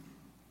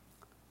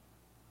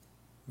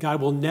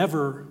 God will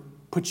never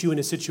put you in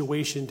a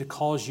situation to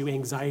cause you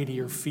anxiety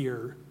or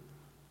fear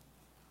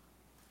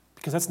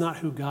because that's not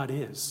who God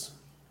is.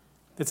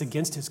 That's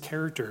against his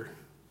character.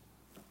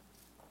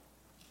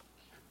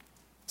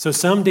 So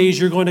some days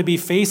you're going to be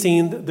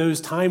facing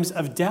those times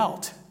of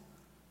doubt.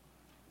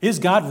 Is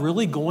God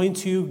really going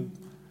to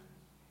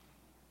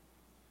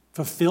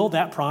fulfill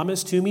that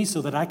promise to me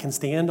so that I can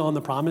stand on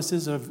the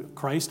promises of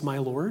Christ my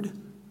Lord?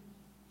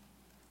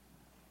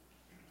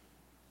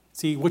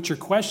 See, what you're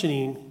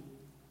questioning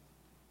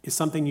is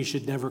something you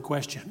should never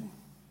question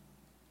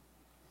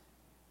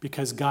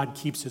because God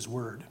keeps his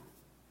word.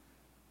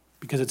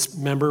 Because it's,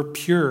 remember,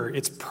 pure,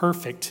 it's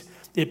perfect,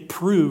 it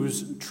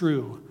proves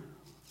true.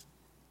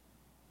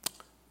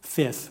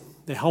 Fifth,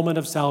 the helmet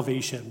of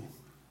salvation.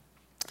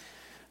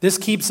 This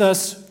keeps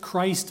us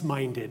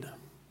Christ-minded.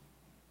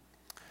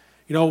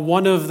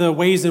 One of the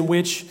ways in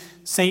which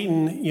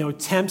Satan,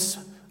 tempts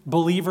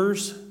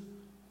believers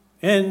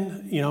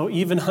and,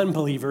 even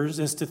unbelievers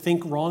is to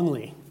think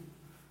wrongly.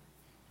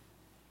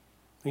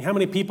 I mean, how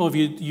many people have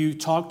you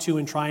talk to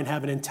and try and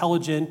have an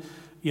intelligent,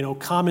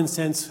 common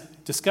sense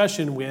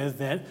discussion with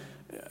that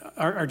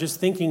are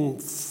just thinking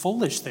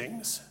foolish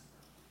things?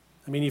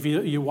 I mean, if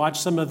you watch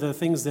some of the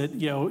things that,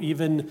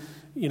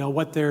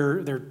 what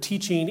they're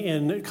teaching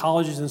in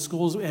colleges and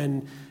schools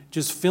and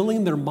just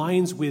filling their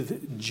minds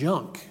with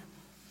junk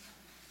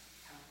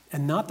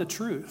and not the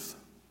truth.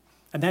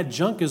 And that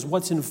junk is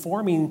what's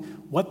informing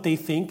what they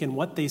think and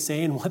what they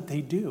say and what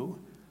they do.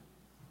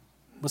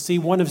 Well, see,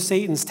 one of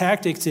Satan's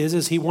tactics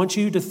is he wants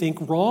you to think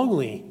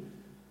wrongly.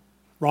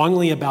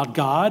 Wrongly about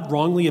God,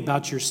 wrongly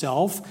about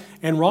yourself,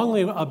 and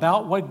wrongly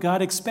about what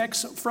God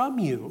expects from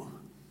you.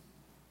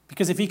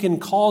 Because if he can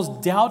cause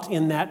doubt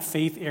in that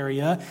faith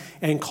area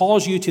and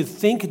cause you to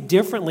think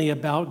differently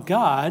about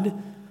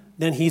God,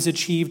 then he's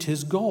achieved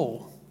his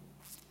goal.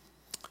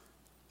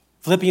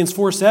 Philippians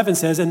 4:7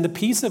 says, "And the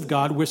peace of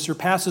God, which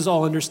surpasses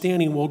all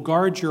understanding, will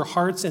guard your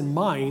hearts and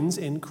minds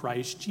in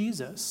Christ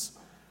Jesus."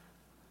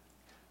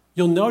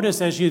 You'll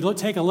notice as you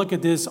take a look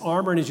at this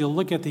armor and as you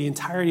look at the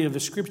entirety of the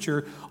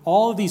scripture,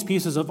 all of these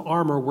pieces of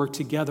armor work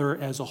together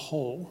as a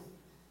whole.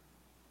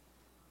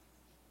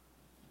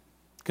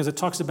 because it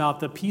talks about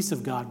the peace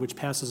of God, which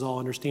passes all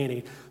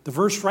understanding. The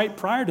verse right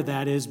prior to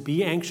that is,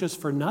 be anxious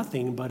for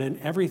nothing, but in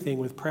everything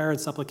with prayer and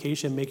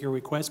supplication, make your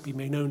requests be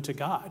made known to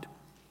God.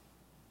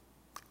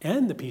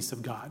 And the peace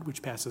of God,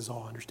 which passes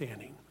all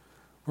understanding,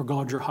 will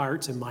guard your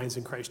hearts and minds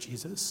in Christ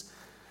Jesus.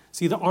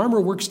 See, the armor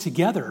works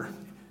together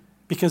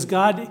because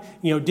God,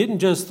 didn't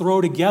just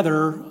throw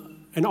together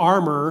an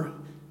armor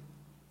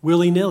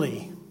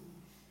willy-nilly.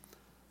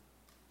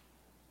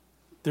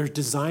 There's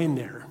design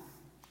there.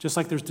 Just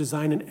like there's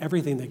design in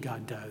everything that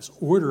God does,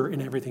 order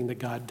in everything that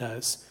God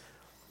does.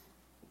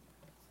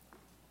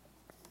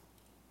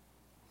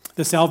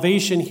 The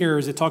salvation here,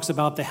 as it talks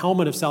about the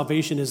helmet of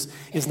salvation,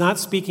 is not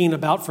speaking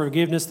about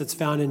forgiveness that's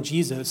found in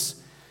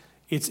Jesus.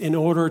 It's in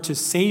order to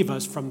save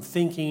us from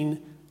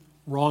thinking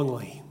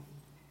wrongly,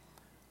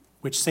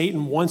 which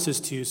Satan wants us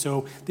to.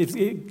 So,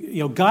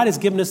 God has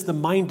given us the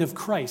mind of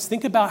Christ.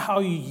 Think about how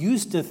you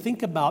used to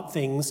think about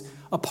things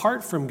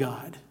apart from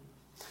God.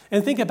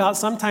 And think about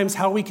sometimes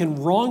how we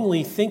can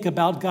wrongly think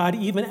about God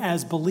even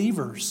as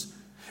believers.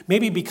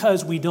 Maybe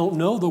because we don't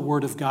know the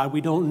Word of God,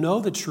 we don't know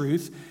the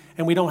truth,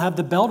 and we don't have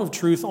the belt of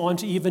truth on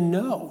to even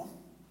know.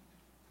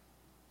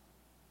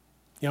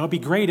 It'd be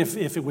great if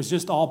it was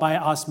just all by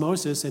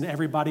osmosis and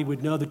everybody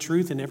would know the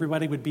truth and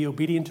everybody would be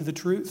obedient to the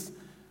truth.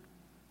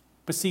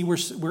 But see,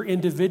 we're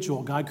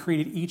individual. God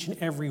created each and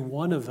every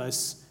one of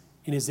us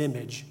in his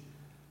image.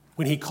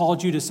 When he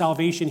called you to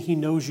salvation, he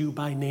knows you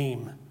by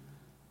name.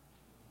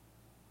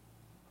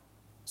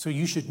 So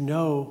you should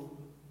know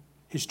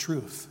his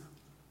truth.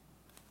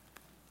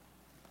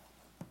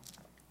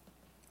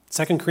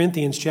 2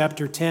 Corinthians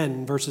chapter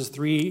 10, verses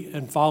 3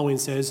 and following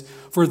says,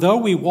 "For though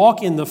we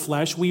walk in the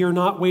flesh, we are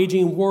not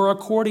waging war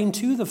according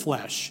to the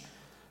flesh."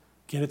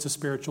 Again, it's a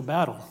spiritual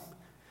battle.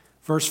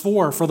 Verse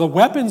 4, "For the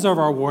weapons of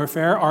our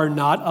warfare are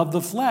not of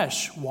the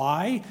flesh."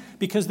 Why?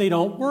 Because they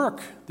don't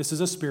work. This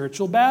is a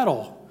spiritual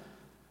battle.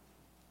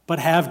 "But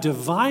have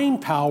divine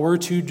power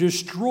to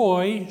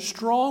destroy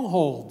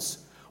strongholds."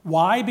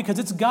 Why? Because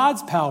it's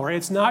God's power.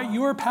 It's not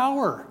your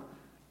power.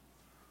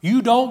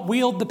 You don't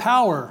wield the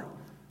power.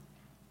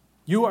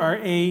 You are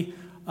a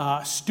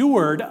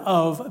steward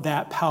of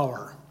that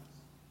power.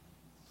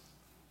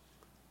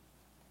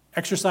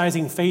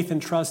 Exercising faith and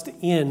trust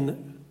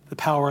in the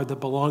power that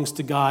belongs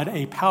to God,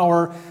 a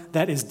power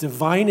that is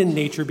divine in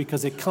nature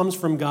because it comes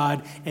from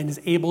God and is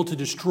able to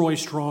destroy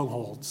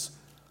strongholds.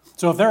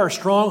 So if there are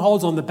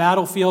strongholds on the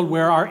battlefield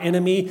where our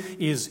enemy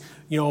is,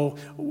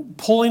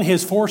 pulling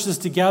his forces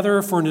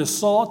together for an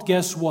assault,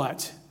 guess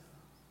what?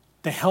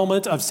 The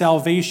helmet of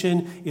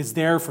salvation is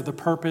there for the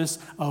purpose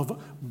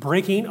of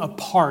breaking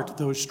apart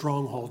those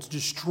strongholds,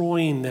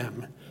 destroying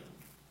them.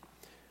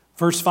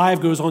 Verse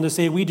 5 goes on to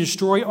say, "We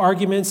destroy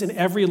arguments and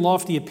every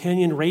lofty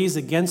opinion raised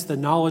against the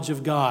knowledge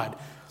of God."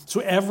 So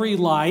every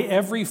lie,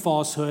 every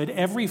falsehood,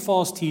 every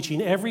false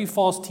teaching, every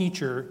false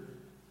teacher,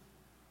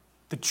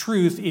 the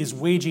truth is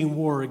waging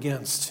war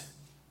against.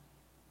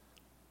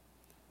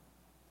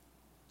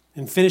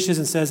 And finishes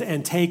and says,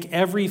 "And take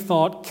every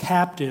thought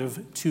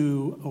captive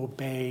to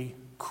obey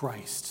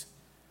Christ."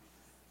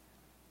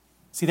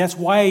 See, that's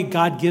why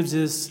God gives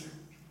us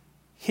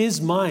his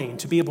mind,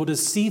 to be able to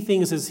see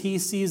things as he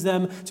sees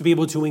them, to be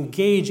able to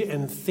engage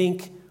and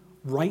think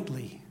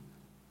rightly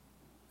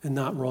and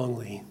not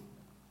wrongly.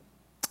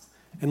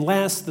 And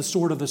last, the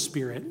sword of the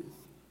Spirit.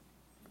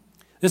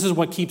 This is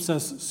what keeps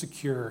us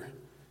secure,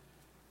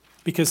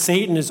 because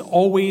Satan is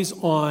always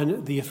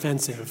on the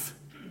offensive.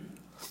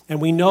 And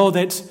we know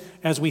that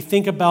as we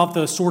think about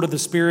the sword of the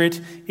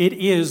Spirit, it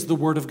is the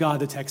Word of God,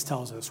 the text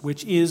tells us,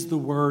 which is the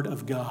Word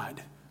of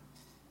God,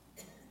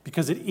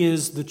 because it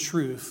is the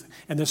truth.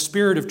 And the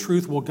Spirit of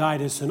truth will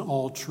guide us in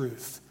all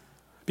truth,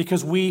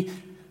 because we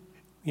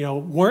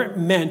weren't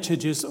meant to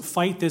just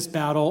fight this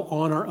battle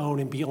on our own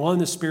and be on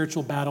the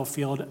spiritual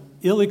battlefield,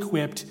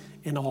 ill-equipped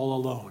and all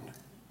alone.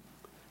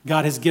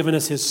 God has given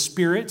us his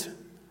Spirit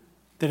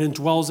that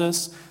indwells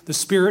us, the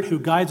Spirit who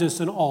guides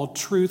us in all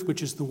truth,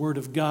 which is the Word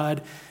of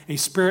God, a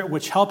Spirit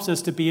which helps us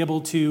to be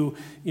able to,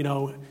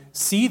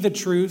 see the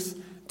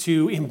truth,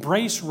 to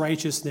embrace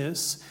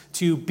righteousness,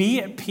 to be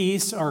at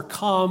peace or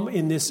calm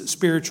in this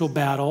spiritual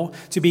battle,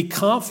 to be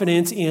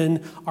confident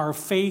in our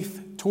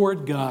faith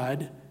toward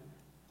God,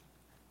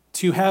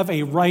 to have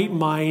a right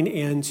mind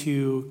and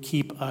to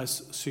keep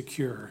us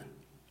secure.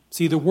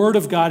 See, the Word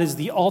of God is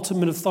the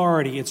ultimate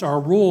authority. It's our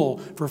rule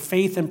for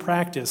faith and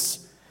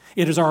practice.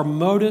 It is our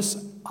modus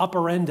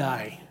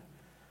operandi,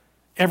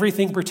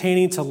 everything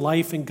pertaining to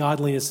life and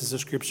godliness, as the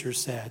Scripture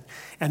said.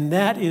 And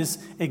that is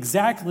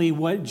exactly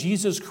what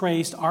Jesus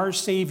Christ, our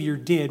Savior,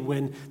 did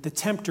when the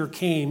tempter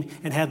came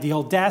and had the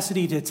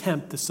audacity to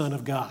tempt the Son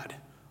of God.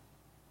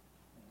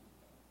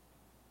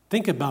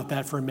 Think about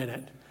that for a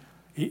minute.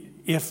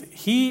 If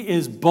he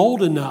is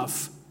bold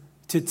enough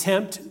to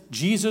tempt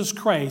Jesus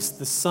Christ,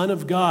 the Son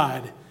of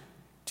God,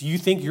 do you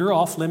think you're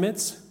off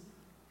limits?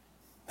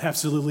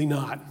 Absolutely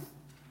not.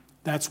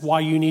 That's why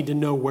you need to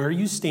know where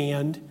you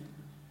stand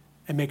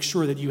and make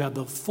sure that you have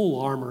the full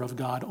armor of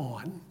God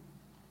on.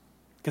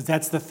 Because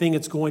that's the thing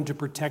that's going to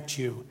protect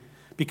you.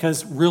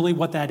 Because really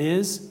what that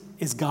is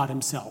is God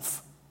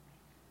himself.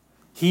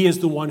 He is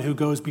the one who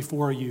goes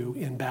before you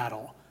in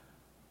battle.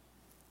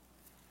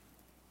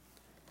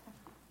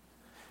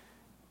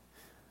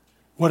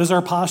 What is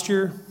our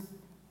posture?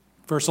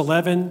 Verse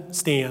 11,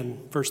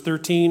 stand. Verse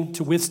 13,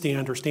 to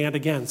withstand or stand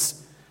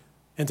against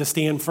and to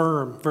stand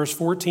firm. Verse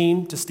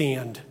 14, to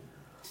stand.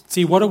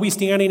 See, what are we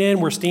standing in?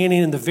 We're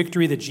standing in the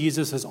victory that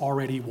Jesus has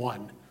already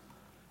won.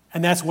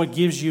 And that's what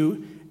gives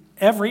you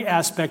every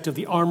aspect of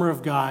the armor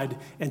of God,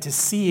 and to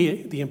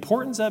see the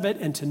importance of it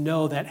and to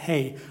know that,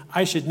 hey,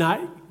 I should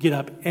not get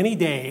up any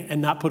day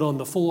and not put on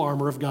the full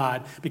armor of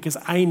God because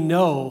I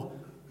know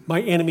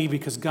my enemy,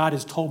 because God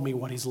has told me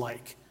what he's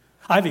like.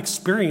 I've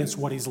experienced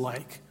what he's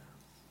like.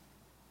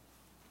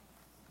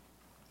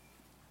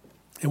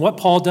 And what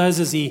Paul does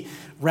is he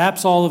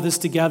wraps all of this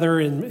together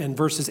in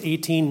verses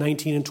 18,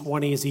 19, and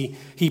 20 as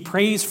he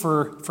prays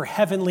for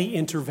heavenly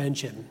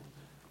intervention.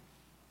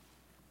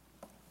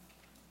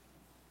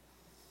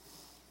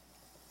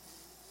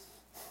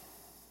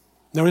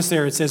 Notice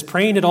there it says,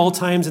 praying at all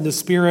times in the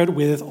Spirit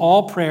with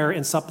all prayer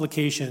and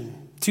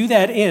supplication. To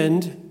that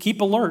end,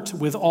 keep alert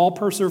with all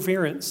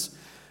perseverance,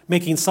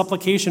 making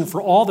supplication for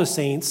all the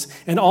saints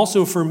and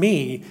also for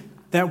me,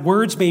 that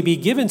words may be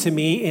given to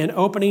me in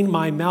opening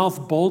my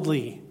mouth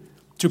boldly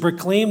to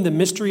proclaim the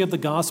mystery of the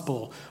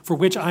gospel, for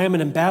which I am an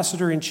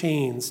ambassador in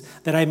chains,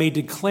 that I may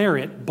declare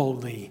it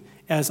boldly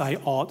as I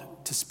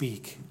ought to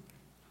speak.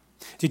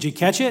 Did you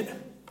catch it?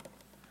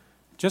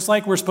 Just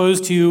like we're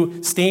supposed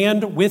to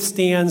stand,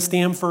 withstand,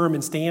 stand firm,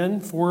 and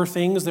stand, four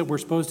things that we're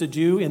supposed to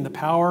do in the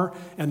power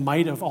and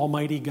might of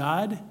Almighty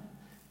God,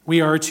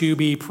 we are to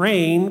be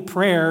praying,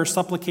 prayer,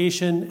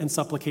 supplication, and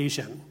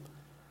supplication.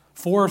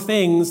 Four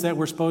things that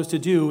we're supposed to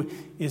do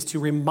is to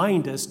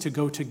remind us to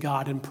go to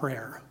God in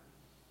prayer.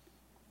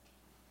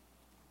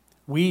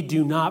 We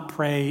do not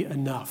pray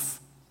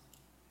enough.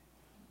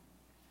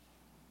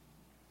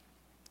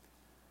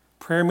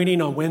 Prayer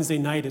meeting on Wednesday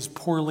night is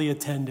poorly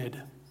attended.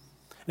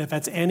 And if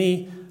that's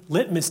any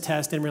litmus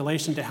test in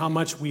relation to how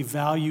much we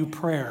value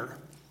prayer,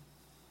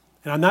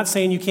 and I'm not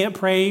saying you can't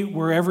pray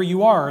wherever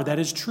you are, that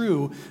is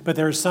true, but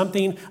there is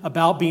something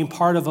about being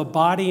part of a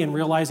body and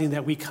realizing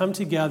that we come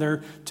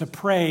together to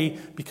pray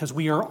because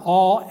we are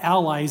all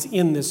allies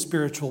in this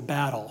spiritual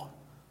battle.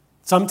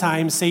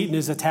 Sometimes Satan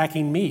is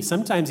attacking me,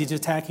 sometimes he's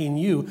attacking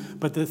you,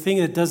 but the thing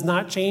that does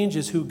not change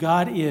is who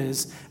God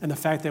is and the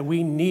fact that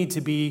we need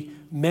to be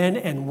men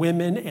and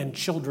women and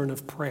children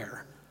of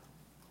prayer.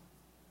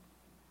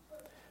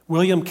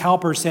 William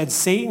Cowper said,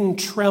 Satan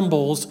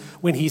trembles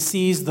when he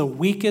sees the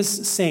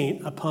weakest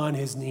saint upon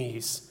his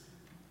knees.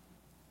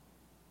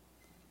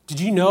 Did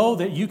you know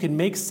that you can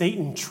make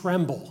Satan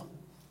tremble?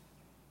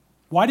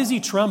 Why does he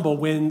tremble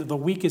when the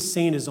weakest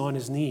saint is on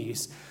his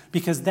knees?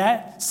 Because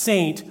that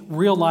saint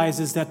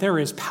realizes that there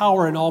is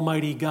power in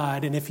Almighty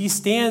God, and if he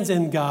stands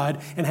in God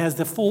and has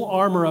the full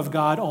armor of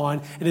God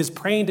on and is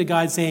praying to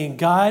God saying,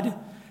 God,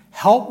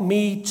 help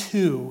me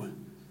too,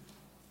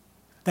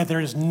 that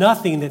there is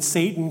nothing that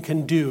Satan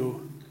can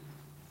do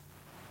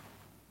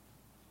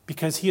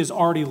because he has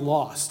already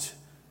lost.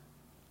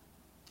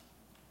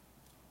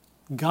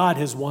 God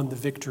has won the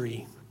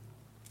victory.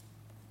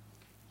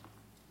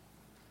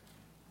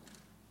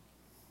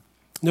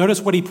 Notice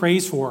what he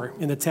prays for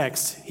in the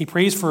text. He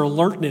prays for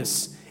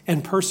alertness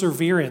and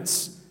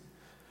perseverance.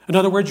 In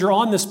other words, you're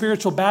on the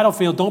spiritual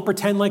battlefield. Don't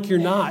pretend like you're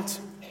not.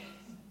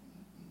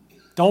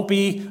 Don't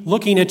be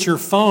looking at your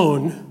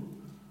phone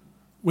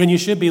when you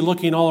should be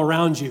looking all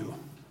around you.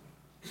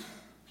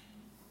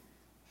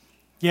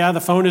 Yeah,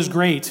 the phone is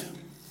great,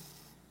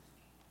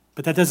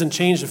 but that doesn't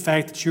change the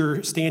fact that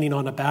you're standing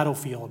on a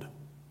battlefield.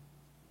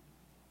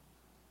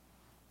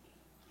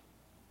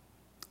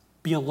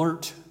 Be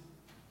alert.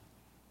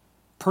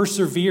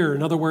 Persevere.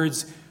 In other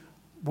words,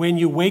 when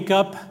you wake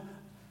up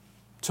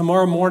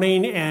tomorrow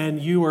morning and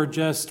you are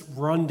just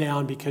run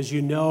down because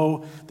you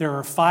know there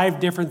are 5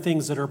 different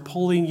things that are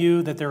pulling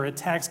you, that there are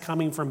attacks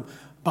coming from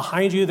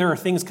behind you, there are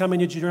things coming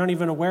that you're not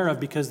even aware of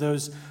because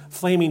those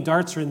flaming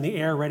darts are in the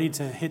air ready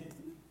to hit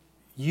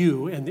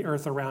you and the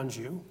earth around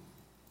you.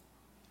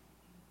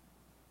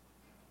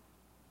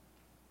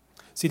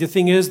 See, the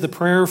thing is, the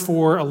prayer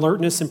for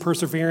alertness and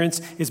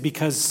perseverance is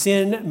because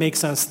sin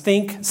makes us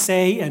think,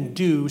 say, and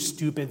do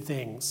stupid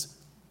things.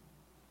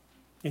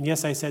 And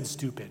yes, I said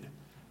stupid.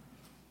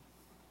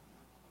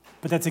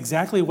 But that's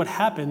exactly what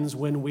happens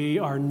when we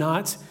are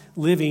not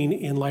living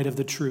in light of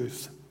the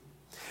truth.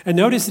 And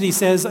notice that he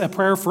says a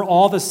prayer for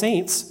all the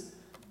saints.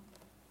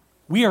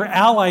 We are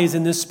allies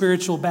in this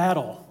spiritual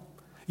battle.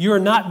 You are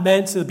not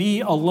meant to be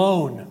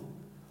alone.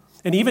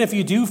 And even if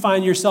you do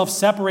find yourself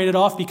separated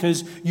off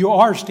because you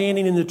are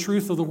standing in the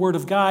truth of the Word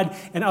of God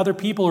and other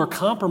people are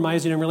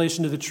compromising in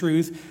relation to the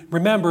truth,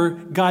 remember,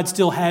 God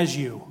still has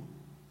you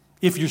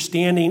if you're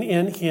standing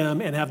in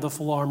Him and have the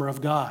full armor of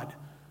God.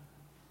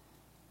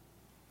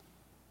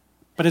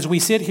 But as we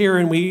sit here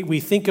and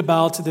we think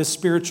about this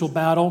spiritual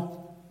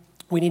battle,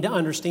 we need to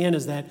understand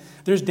is that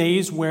there's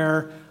days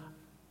where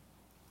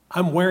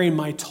I'm wearing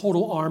my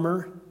total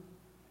armor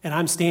and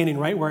I'm standing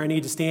right where I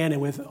need to stand,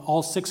 and with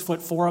all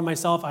 6'4" of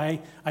myself, I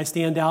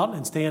stand out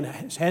and stand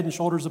head and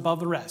shoulders above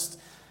the rest.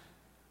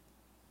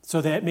 So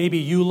that maybe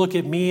you look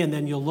at me and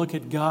then you'll look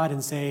at God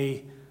and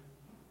say,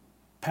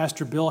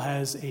 Pastor Bill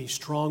has a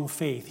strong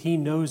faith. He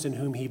knows in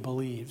whom he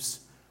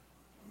believes.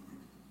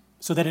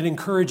 So that it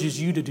encourages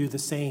you to do the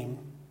same,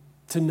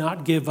 to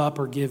not give up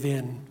or give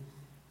in.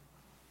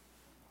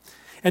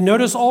 And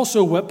notice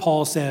also what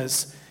Paul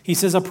says. He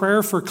says, a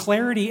prayer for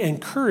clarity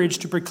and courage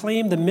to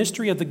proclaim the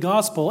mystery of the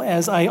gospel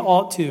as I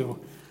ought to.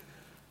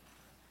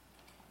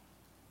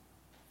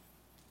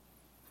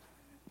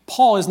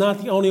 Paul is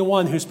not the only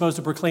one who's supposed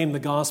to proclaim the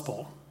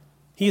gospel.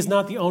 He is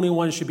not the only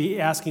one who should be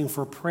asking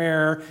for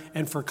prayer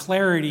and for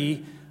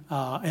clarity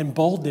and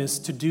boldness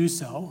to do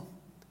so.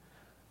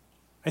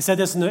 I said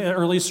this in the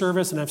early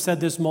service, and I've said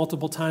this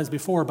multiple times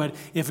before, but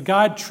if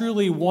God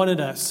truly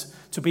wanted us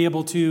to be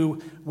able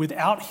to,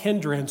 without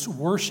hindrance,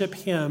 worship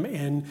him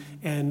and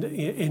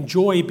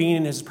enjoy being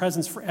in his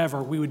presence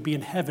forever, we would be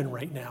in heaven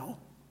right now.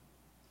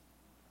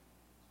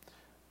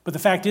 But the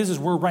fact is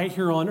we're right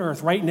here on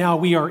earth. Right now,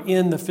 we are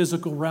in the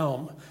physical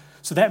realm.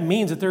 So that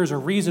means that there's a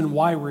reason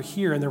why we're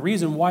here. And the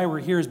reason why we're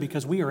here is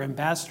because we are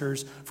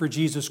ambassadors for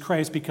Jesus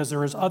Christ, because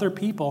there is other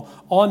people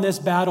on this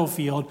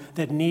battlefield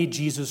that need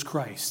Jesus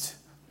Christ.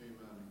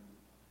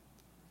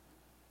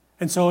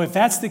 And so if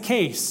that's the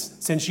case,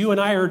 since you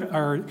and I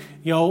are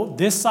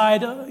this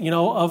side,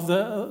 of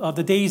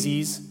the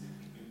daisies,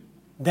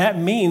 that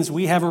means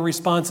we have a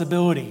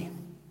responsibility.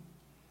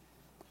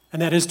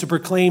 And that is to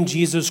proclaim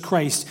Jesus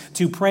Christ,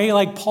 to pray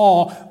like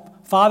Paul,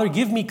 Father,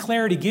 give me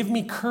clarity, give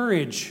me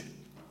courage.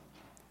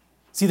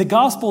 See, the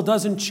gospel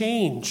doesn't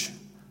change.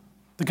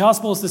 The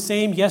gospel is the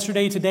same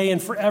yesterday, today,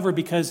 and forever,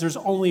 because there's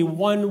only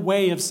one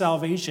way of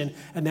salvation,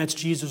 and that's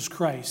Jesus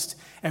Christ.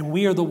 And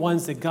we are the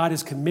ones that God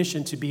has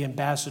commissioned to be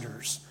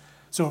ambassadors.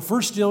 So if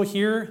we're still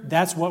here,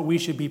 that's what we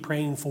should be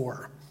praying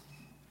for.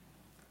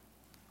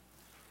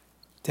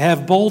 To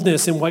have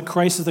boldness in what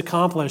Christ has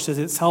accomplished, as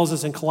it tells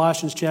us in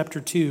Colossians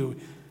chapter 2,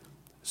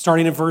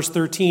 starting in verse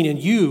 13, and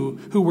you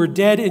who were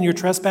dead in your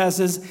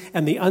trespasses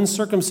and the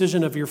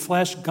uncircumcision of your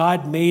flesh,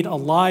 God made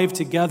alive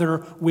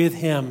together with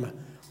him,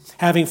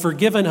 having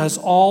forgiven us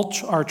all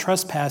our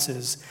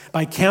trespasses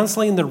by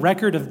canceling the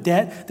record of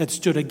debt that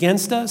stood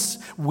against us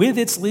with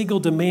its legal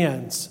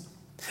demands.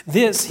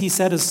 This he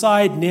set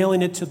aside,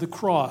 nailing it to the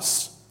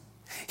cross.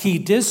 He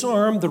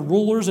disarmed the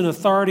rulers and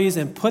authorities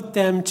and put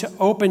them to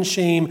open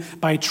shame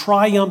by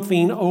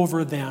triumphing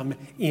over them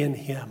in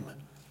him.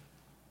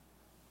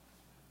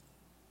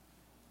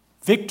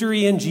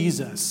 Victory in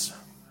Jesus.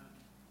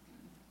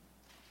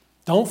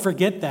 Don't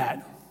forget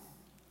that.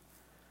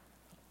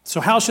 So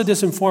how should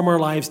this inform our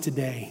lives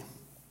today?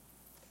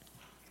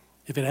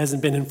 If it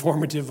hasn't been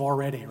informative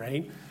already,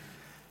 right?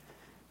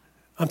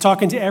 I'm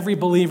talking to every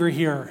believer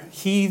here.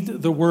 Heed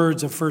the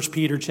words of 1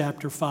 Peter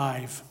chapter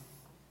 5.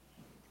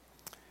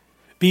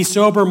 Be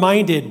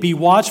sober-minded, be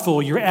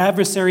watchful. Your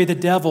adversary, the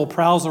devil,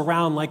 prowls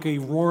around like a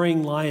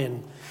roaring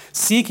lion,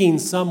 seeking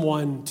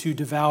someone to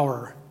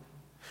devour.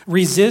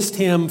 Resist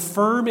him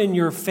firm in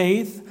your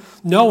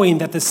faith, knowing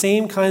that the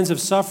same kinds of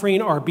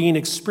suffering are being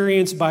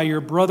experienced by your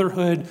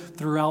brotherhood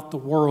throughout the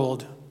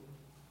world.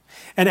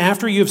 And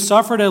after you have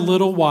suffered a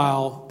little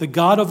while, the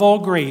God of all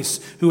grace,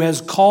 who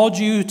has called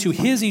you to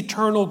his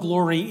eternal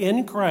glory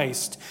in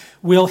Christ,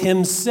 will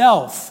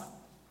himself,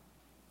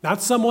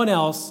 not someone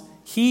else,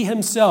 he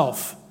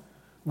himself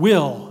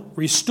will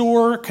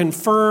restore,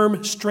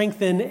 confirm,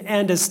 strengthen,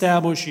 and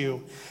establish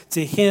you.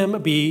 To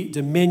him be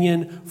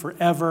dominion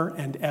forever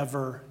and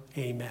ever.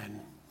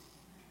 Amen.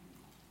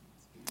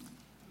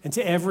 And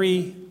to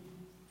every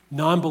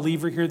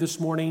non-believer here this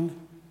morning,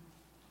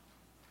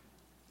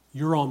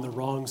 you're on the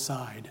wrong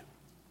side.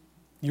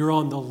 You're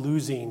on the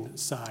losing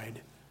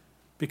side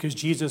because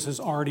Jesus has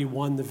already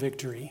won the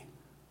victory.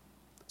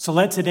 So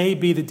let today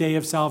be the day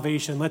of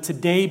salvation. Let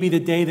today be the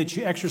day that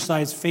you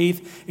exercise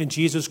faith in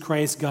Jesus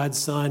Christ, God's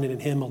Son, and in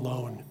him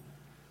alone.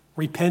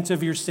 Repent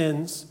of your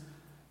sins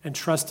and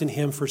trust in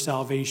him for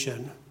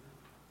salvation.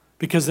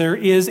 Because there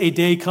is a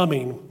day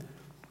coming,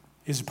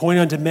 is appointed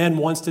unto men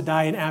once to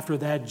die, and after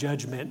that,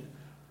 judgment.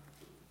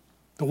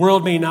 The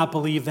world may not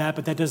believe that,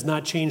 but that does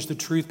not change the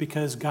truth,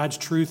 because God's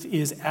truth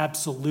is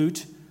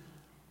absolute,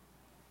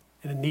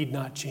 and it need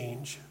not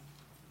change.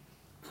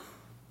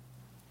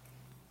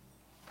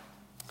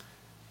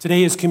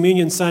 Today is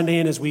Communion Sunday,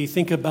 and as we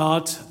think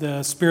about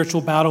the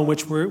spiritual battle in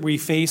which we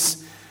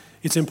face,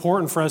 it's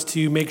important for us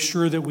to make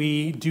sure that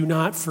we do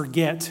not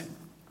forget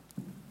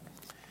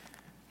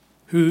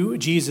who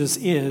Jesus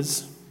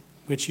is,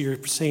 which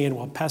you're saying,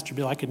 well, Pastor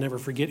Bill, I could never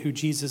forget who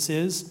Jesus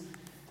is.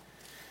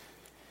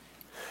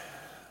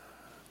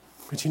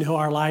 But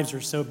our lives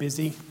are so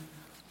busy.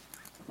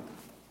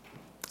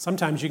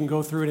 Sometimes you can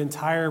go through an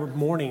entire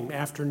morning,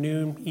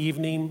 afternoon,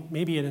 evening,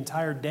 maybe an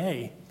entire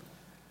day,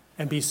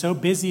 and be so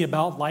busy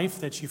about life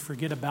that you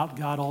forget about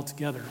God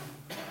altogether.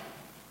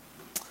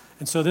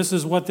 And so this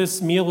is what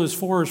this meal is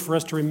for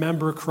us to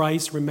remember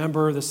Christ,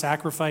 remember the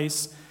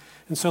sacrifice.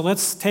 And so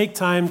let's take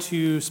time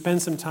to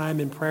spend some time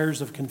in prayers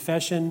of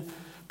confession,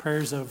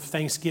 prayers of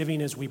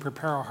thanksgiving as we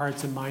prepare our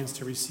hearts and minds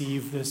to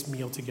receive this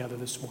meal together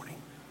this morning.